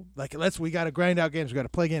 like we got to grind out games, we got to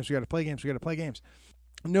play games, we got to play games, we got to play games.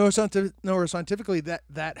 Neuroscientifically,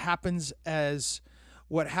 that happens as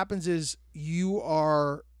what happens is you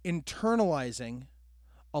are internalizing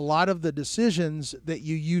a lot of the decisions that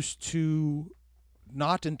you used to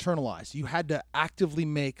not internalize. You had to actively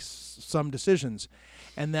make some decisions,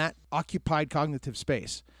 and that occupied cognitive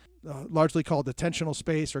space, largely called attentional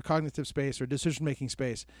space or cognitive space or decision-making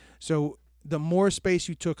space. So the more space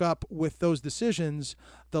you took up with those decisions,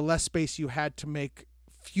 the less space you had to make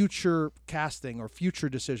future casting or future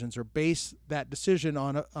decisions or base that decision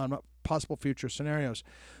on possible future scenarios.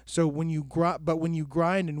 So when you grind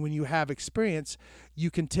and when you have experience, you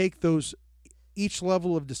can take each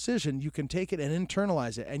level of decision, you can take it and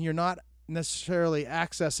internalize it, and you're not necessarily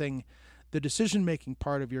accessing the decision-making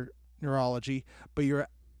part of your neurology, but you're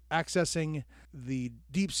accessing the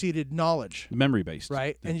deep-seated knowledge, memory-based,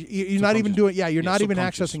 right? And you're not even doing, you're not even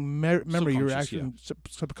accessing memory. You're actually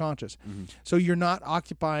subconscious. Mm-hmm. So you're not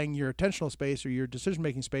occupying your attentional space or your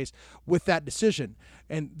decision-making space with that decision,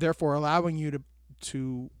 and therefore allowing you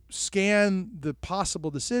to scan the possible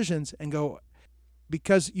decisions and go,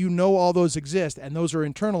 because all those exist and those are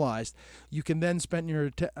internalized, you can then spend your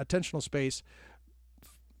attentional space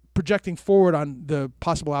projecting forward on the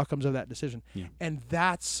possible outcomes of that decision. Yeah. And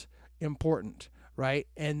that's important, right?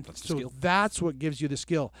 And so that's what gives you the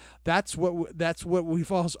skill. That's what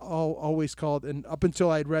we've always called, and up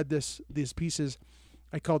until I'd read these pieces,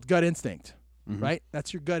 I called gut instinct, right?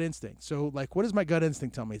 That's your gut instinct. So like, what does my gut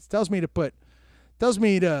instinct tell me? It tells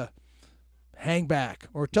me to hang back,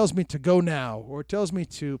 or it tells me to go now, or it tells me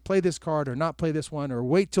to play this card or not play this one, or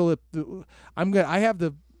wait till I have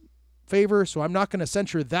the favor, so I'm not going to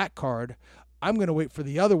censure that card. I'm going to wait for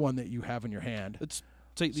the other one that you have in your hand. Let's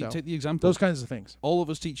take the example. Those kinds of things. All of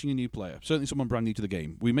us teaching a new player, certainly someone brand new to the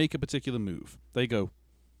game, we make a particular move. They go,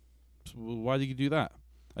 well, why did you do that?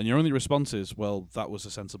 And your only response is, well, that was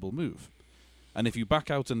a sensible move. And if you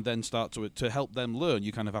back out and then start to help them learn,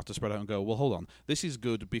 you kind of have to spread out and go, well, hold on, this is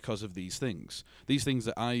good because of these things. These things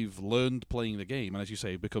that I've learned playing the game, and as you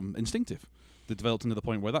say, become instinctive. They're developed into the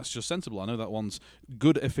point where that's just sensible. I know that one's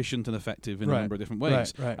good, efficient, and effective in a number of different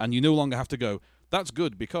ways. Right. And you no longer have to go, that's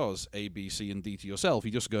good because A, B, C, and D to yourself.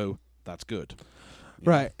 You just go, that's good.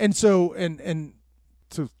 Right. And so, and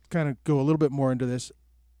to kind of go a little bit more into this,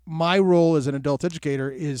 my role as an adult educator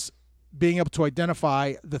is being able to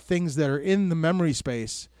identify the things that are in the memory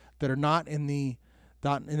space that are not in the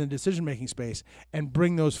decision-making space, and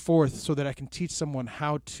bring those forth so that I can teach someone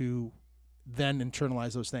how to then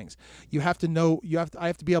internalize those things. I have to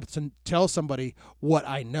be able to tell somebody what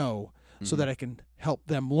I know so that I can help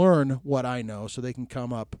them learn what I know so they can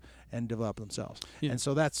come up and develop themselves. Yeah. And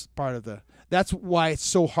so that's that's why it's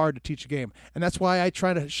so hard to teach a game. And that's why I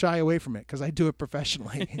try to shy away from it, because I do it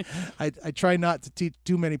professionally. I try not to teach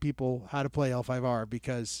too many people how to play L5R,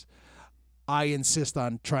 because I insist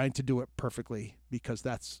on trying to do it perfectly, because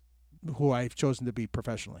that's who I've chosen to be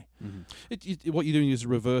professionally. What you're doing is the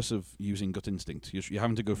reverse of using gut instinct. You're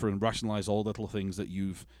having to go through and rationalize all the little things that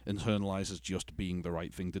you've internalized as just being the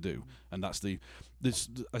right thing to do. And that's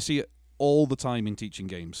I see it all the time in teaching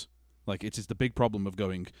games. Like, it's the big problem of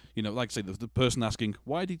going, like I say, the person asking,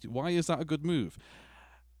 why is that a good move?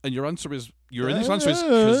 And your initial answer is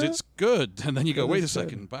because it's good. And then you go, wait a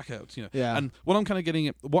second, back out. Yeah. And what I'm kind of getting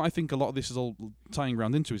at, what I think a lot of this is all tying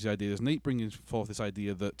around into, is the idea, is Nate bringing forth this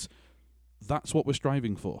idea that that's what we're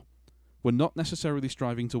striving for. We're not necessarily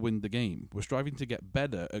striving to win the game. We're striving to get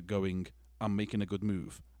better at going, I'm making a good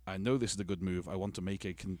move. I know this is a good move. I want to make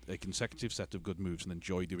a consecutive set of good moves and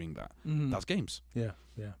enjoy doing that. That's games. Yeah.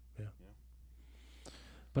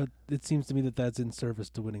 But it seems to me that that's in service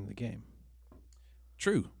to winning the game.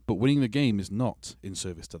 True, but winning the game is not in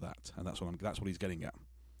service to that, and that's what he's getting at.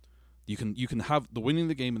 You can have the winning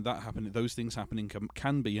the game and that happening. Those things happening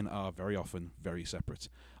can be and are very often very separate.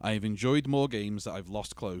 I have enjoyed more games that I've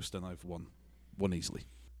lost close than I've won easily,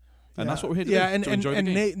 and that's what we're here to do. To enjoy the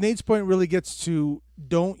game. Nate's point really gets to,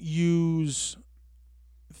 don't use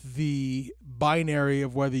the binary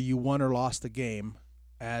of whether you won or lost the game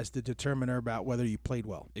as the determiner about whether you played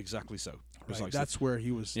well. Exactly so. Right, that's where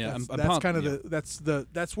he was. Yeah, that's kind of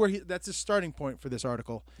that's his starting point for this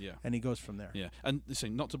article. Yeah, and he goes from there. Yeah, and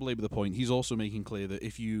listen, not to belabor the point, he's also making clear that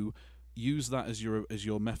if you use that as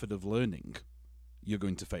your method of learning, you're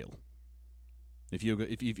going to fail. If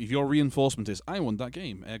your reinforcement is I won that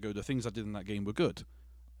game, ergo the things I did in that game were good,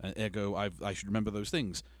 ergo I should remember those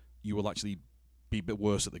things, you will actually be a bit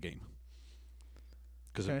worse at the game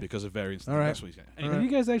because of variance. All right. That's what he's getting. Anyway, Have you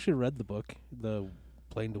guys actually read the book, the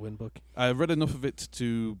Playing to Win book? I've read enough of it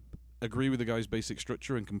to agree with the guy's basic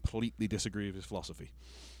structure and completely disagree with his philosophy.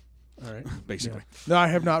 All right. Basically. No, I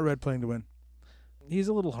have not read Playing to Win. He's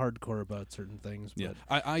a little hardcore about certain things. But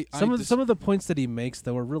Yeah, some of the points that he makes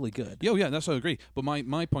though are really good. Yeah, that's what I agree. But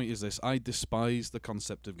my point is this: I despise the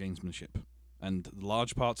concept of gamesmanship, and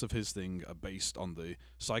large parts of his thing are based on the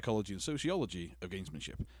psychology and sociology of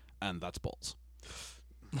gamesmanship, and that's balls.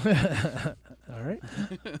 All right.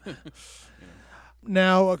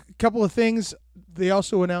 Now, a couple of things. They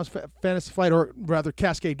also announced Fantasy Flight, or rather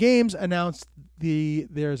Cascade Games, announced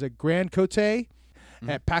there's a Grand Cote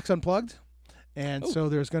at PAX Unplugged. And so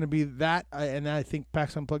there's going to be that. And I think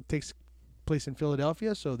PAX Unplugged takes place in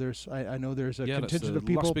Philadelphia. So I know there's a contingent of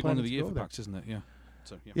people. Last big one of the planning year to for go there. PAX, isn't it? Yeah.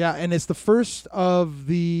 So, yeah. Yeah, and it's the first of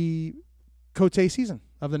the Cote season,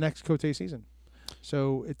 of the next Cote season.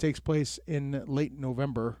 So it takes place in late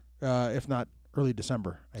November, if not early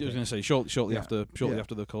December. I was going to say shortly after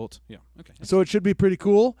the court. Yeah. Okay. So it should be pretty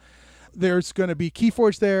cool. There's going to be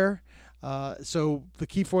Keyforge there. So the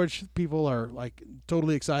Keyforge people are like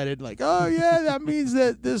totally excited. Like, oh yeah, that means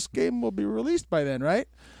that this game will be released by then, right?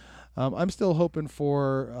 I'm still hoping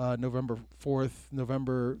for November 4th.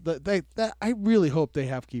 I really hope they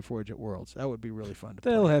have Keyforge at Worlds. That would be really fun.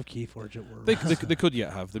 They'll have Keyforge at Worlds. They could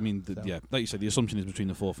yet have. I mean, yeah, like you said, the assumption is between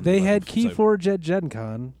the 4th and they the 11th. had Keyforge at Gen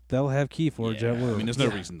Con. They'll have Keyforge at Worlds. I mean, there's no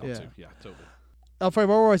reason not to. Yeah, totally. L5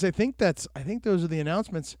 Overwise, I think those are the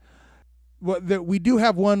announcements. That we do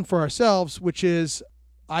have one for ourselves, which is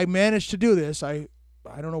I managed to do this. I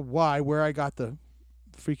don't know where I got the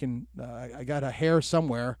freaking I got a hair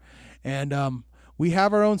somewhere, and we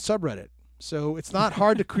have our own subreddit. So it's not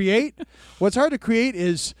hard to create. What's hard to create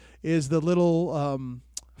is the little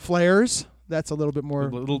flares. That's a little bit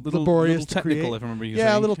more laborious to create. Technical, if I remember you saying.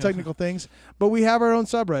 saying. Little technical things. But we have our own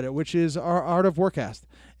subreddit, which is our Art of Warcast.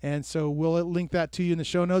 And so we'll link that to you in the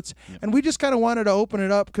show notes. Yep. And we just kind of wanted to open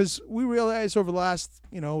it up because we realized over the last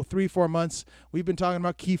 3-4 months we've been talking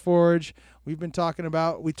about Keyforge. We've been talking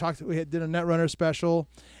about we did a Netrunner special,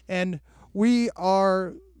 and we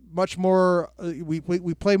are much more. We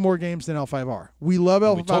play more games than L5R. We love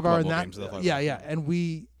L5R and that. Yeah.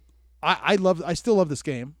 And I still love this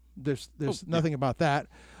game. There's nothing about that,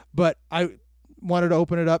 but I wanted to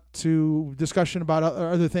open it up to discussion about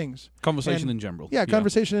other things. Conversation in general. Yeah,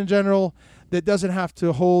 conversation in general that doesn't have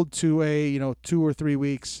to hold to a 2 or 3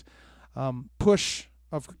 weeks push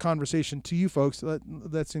of conversation to you folks.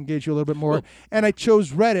 Let's engage you a little bit more. And I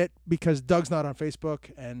chose Reddit because Doug's not on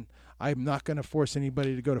Facebook, and I'm not going to force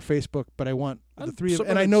anybody to go to Facebook, but I want the three of,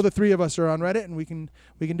 and I know the three of us are on Reddit, and we can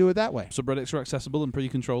do it that way. Subreddits are accessible and pretty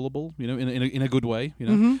controllable, in a good way. I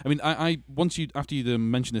mean, after you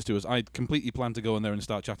mentioned this to us, I completely planned to go in there and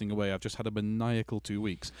start chatting away. I've just had a maniacal 2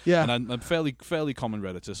 weeks. Yeah, and I'm fairly common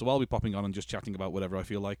Redditor, so I'll be popping on and just chatting about whatever I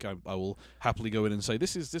feel like. I will happily go in and say,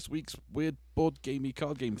 this is this week's weird board gamey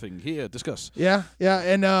card game thing. Here, discuss. Yeah,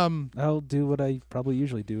 and I'll do what I probably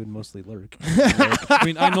usually do and mostly lurk. I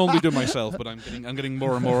mean, I normally do myself, but I'm getting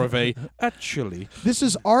more and more of a actually. This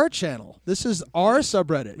is our channel. This is our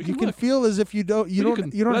subreddit. You can feel as if you don't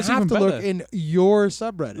have to lurk in your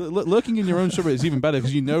subreddit. Lurking in your own subreddit is even better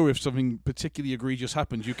because if something particularly egregious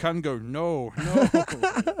happens, you can go no.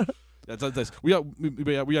 We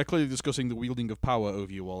are clearly discussing the wielding of power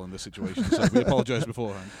over you all in this situation, so we apologize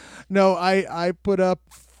beforehand. No, I put up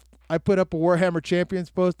a Warhammer Champions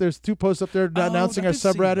post. There's 2 posts up there announcing our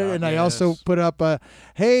subreddit, and I also put up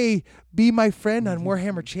hey, be my friend on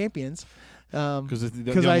Warhammer Champions.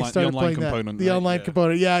 Because I started playing component, the online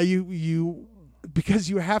component. Yeah, you because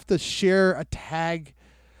you have to share a tag.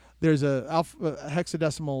 There's a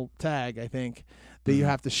hexadecimal tag, I think, that you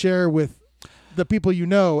have to share with the people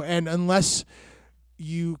and unless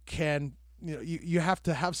you can, you have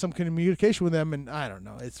to have some communication with them, and I don't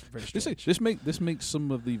know. It's very strange. This makes some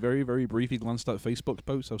of the very, very briefly glanced at Facebook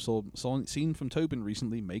posts I've seen from Tobin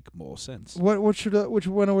recently make more sense. Which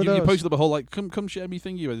one were those? You posted up a whole come share me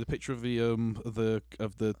thing. You had the picture of the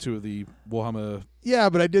 2 of the Warhammer Yeah,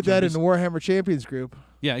 but I did that in the Warhammer Champions group.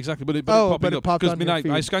 Yeah, exactly. But it but popped it up popped because on your I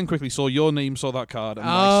feed. scanned quickly, saw your name, saw that card, and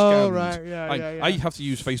I Oh, scanned. right, yeah. I have to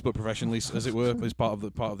use Facebook professionally, as it were, as part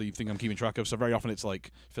of the thing I'm keeping track of. So very often it's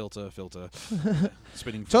like filter,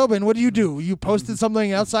 spinning. Tobin, what do? You posted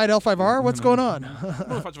something outside L5R? What's going on?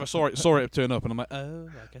 Well, in fact, if I saw it turn up, and I'm like, oh,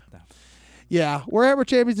 I get that. Yeah, Warhammer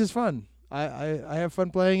Champions is fun. I have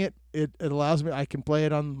fun playing it. It allows me. I can play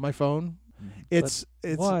it on my phone. It's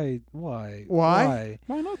Why? Why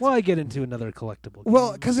not? Why get into another collectible game?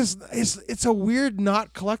 well, because it's a weird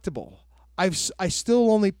not collectible. I still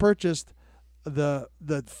only purchased the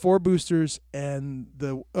 4 boosters and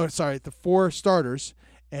the 4 starters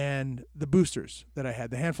and the boosters that I had,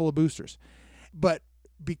 the handful of boosters. But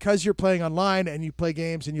because you're playing online and you play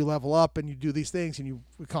games and you level up and you do these things and you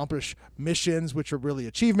accomplish missions, which are really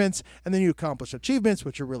achievements, and then you accomplish achievements,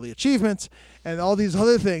 which are really achievements, and all these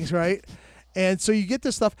other things, right? And so you get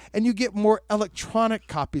this stuff, and you get more electronic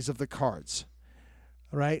copies of the cards,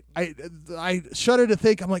 right? I shudder to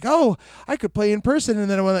think, I'm like, oh, I could play in person,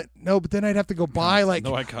 and then I went, no, but then I'd have to go buy like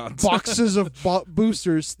No, I can't. boxes of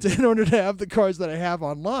boosters in order to have the cards that I have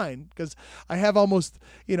online, because I have almost,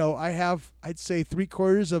 I'd say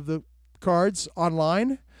 3/4 of the cards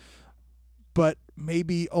online, but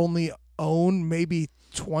maybe only own maybe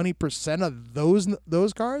 20% of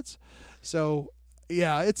those cards. So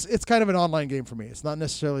yeah, it's kind of an online game for me. It's not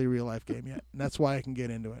necessarily a real life game yet, and that's why I can get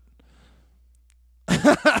into it.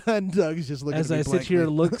 And Doug's just looking as at me I sit here,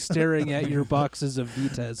 blankly. staring at your boxes of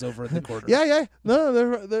Vitas over in the corner. Yeah. No,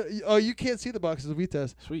 they're oh, you can't see the boxes of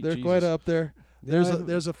Vitas. Sweet They're Jesus. quite up there. Yeah,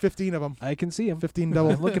 There's a 15 of them. I can see him. 15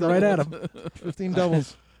 doubles. I'm looking right at him. 15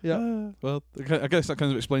 doubles. Yeah. Well, I guess that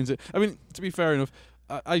kind of explains it. I mean, to be fair enough,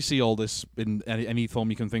 I see all this in any form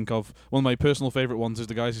you can think of. One of my personal favourite ones is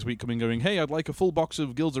the guys this week coming going, hey, I'd like a full box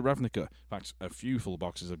of Guilds of Ravnica. In fact, a few full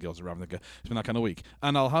boxes of Guilds of Ravnica. It's been that kind of week.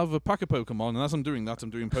 And I'll have a pack of Pokemon, and as I'm doing that, I'm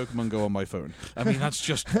doing Pokemon Go on my phone. I mean, that's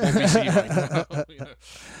just what we see right now.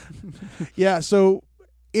 Yeah, so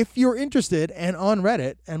if you're interested and on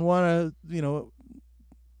Reddit and want to,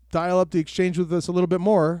 dial up the exchange with us a little bit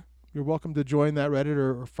more, you're welcome to join that Reddit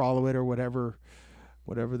or follow it or whatever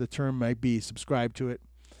the term might be. Subscribe to it.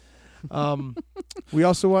 We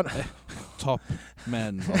also want Top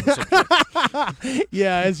men on the subject.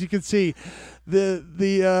 yeah, as you can see, the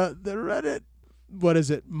Reddit, what is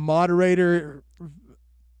it, moderator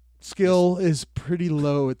skill is pretty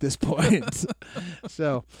low at this point.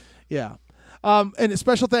 So, yeah. And a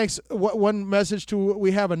special thanks, one message to,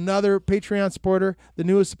 we have another Patreon supporter. The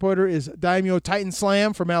newest supporter is Daimyo Titan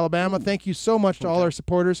Slam from Alabama. Thank you so much to all our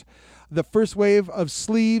supporters. The first wave of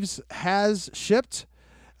sleeves has shipped.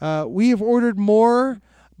 We have ordered more,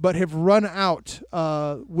 but have run out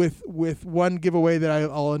with one giveaway that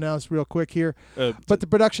I'll announce real quick here. But the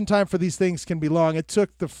production time for these things can be long. It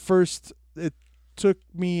took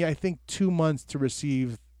me, I think, 2 months to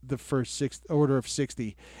receive the first order of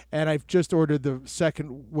 60, and I've just ordered the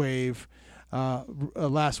second wave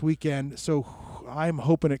last weekend, so I'm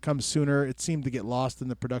hoping it comes sooner. It seemed to get lost in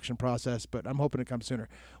the production process, but I'm hoping it comes sooner.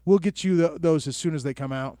 We'll get you those as soon as they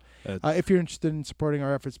come out. If you're interested in supporting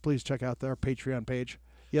our efforts, please check out our Patreon page.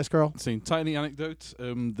 Yes, Carl? Tiny anecdote.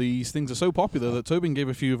 These things are so popular that Tobin gave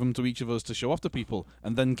a few of them to each of us to show off to people,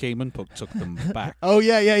 and then came and took them back. Oh,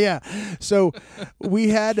 yeah. So we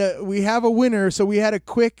have a winner. So we had a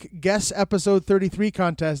quick guess episode 33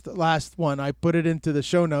 contest, last one. I put it into the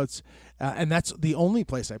show notes, and that's the only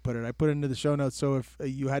place I put it. I put it into the show notes, so if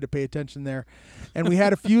you had to pay attention there. And we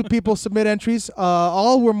had a few people submit entries.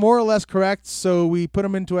 All were more or less correct, so we put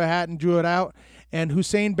them into a hat and drew it out. And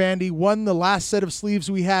Hussein Bandy won the last set of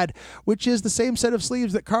sleeves we had, which is the same set of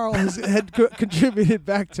sleeves that Carl had contributed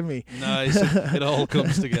back to me. Nice. It all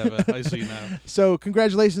comes together. I see now. So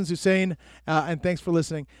congratulations, Hussein, and thanks for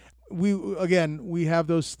listening. We have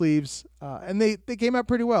those sleeves, and they came out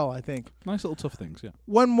pretty well, I think. Nice little tough things, yeah.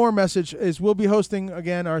 One more message is we'll be hosting,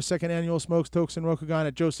 again, our second annual Smokes, Tokes, and Rokugan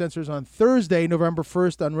at Joe Sensors on Thursday, November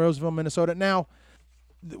 1st on Roseville, Minnesota. Now,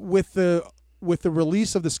 with the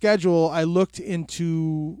release of the schedule, I looked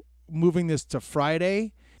into moving this to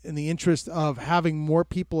Friday in the interest of having more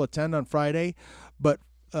people attend on Friday. But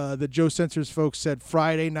the Joe Sensors folks said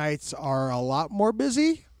Friday nights are a lot more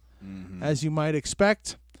busy, as you might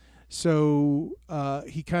expect. So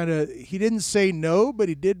he didn't say no, but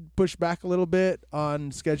he did push back a little bit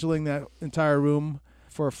on scheduling that entire room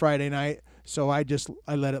for a Friday night. So I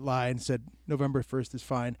let it lie and said November 1st is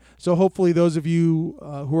fine. So hopefully those of you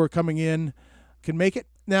who are coming in can make it.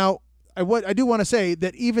 Now, I do want to say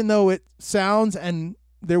that even though it sounds, and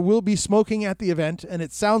there will be smoking at the event, and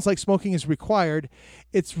it sounds like smoking is required,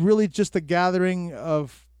 it's really just a gathering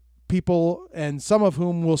of people, and some of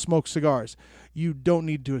whom will smoke cigars. You don't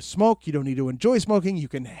need to smoke. You don't need to enjoy smoking. You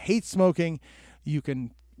can hate smoking. You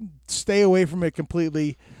can stay away from it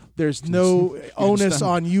completely. There's no onus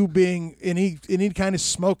on you being any kind of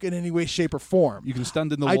smoke in any way, shape, or form. You can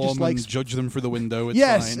stand in the I warm just like and judge them through the window. It's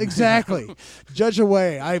yes, fine. exactly. Judge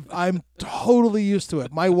away. I'm totally used to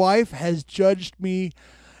it. My wife has judged me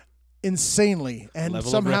insanely, and Level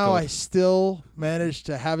of somehow record. I still managed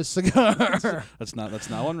to have a cigar. That's now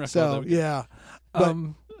on record. So though. yeah, but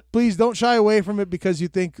please don't shy away from it because you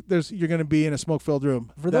think you're going to be in a smoke-filled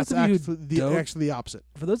room. For those That's of you who actually the opposite.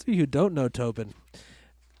 For those of you who don't know Tobin,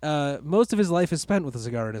 most of his life is spent with a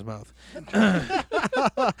cigar in his mouth.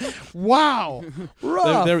 Wow,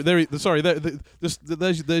 rough. There's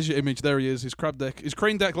your image. There he is. His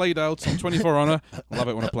crane deck laid out on 24 Honor. I love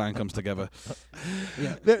it when a plan comes together.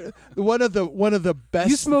 Yeah. One of the best.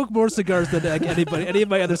 You smoke more cigars than any of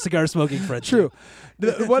my other cigar smoking friends. True.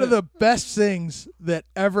 One of the best things that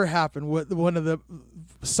ever happened, one of the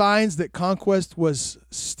signs that Conquest was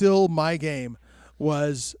still my game,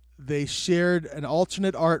 was they shared an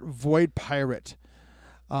alternate art Void Pirate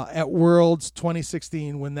at Worlds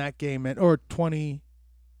 2016 when that game ended, or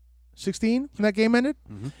 2016 when that game ended.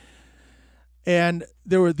 Mm-hmm. And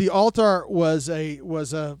the alt art was a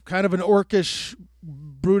kind of an orcish,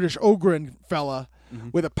 brutish ogre fella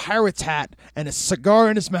with a pirate's hat and a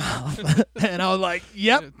cigar in his mouth. And I was like,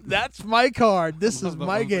 yep, that's my card. This is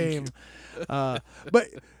my game. But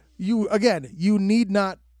you need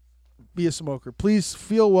not be a smoker. Please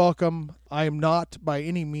feel welcome. I am not by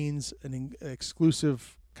any means an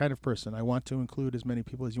exclusive kind of person. I want to include as many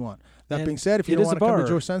people as you want. That being said, if you don't want to come to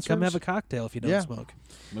Joe Sensor's, come have a cocktail if you don't smoke.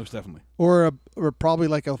 Most definitely. Or probably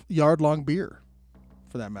like a yard-long beer,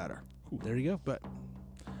 for that matter. There you go. But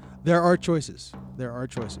there are choices.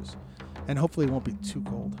 And hopefully it won't be too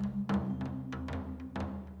cold.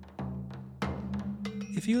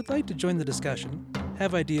 If you would like to join the discussion,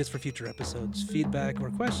 have ideas for future episodes, feedback, or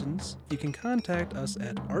questions, you can contact us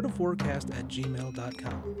at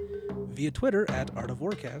artofwarcast@gmail.com, via Twitter at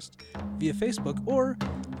artofwarcast, via Facebook, or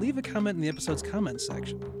leave a comment in the episode's comments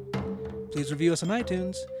section. Please review us on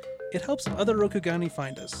iTunes. It helps other Rokugani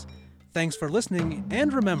find us. Thanks for listening,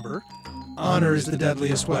 and remember, honor is the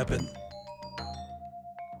deadliest weapon.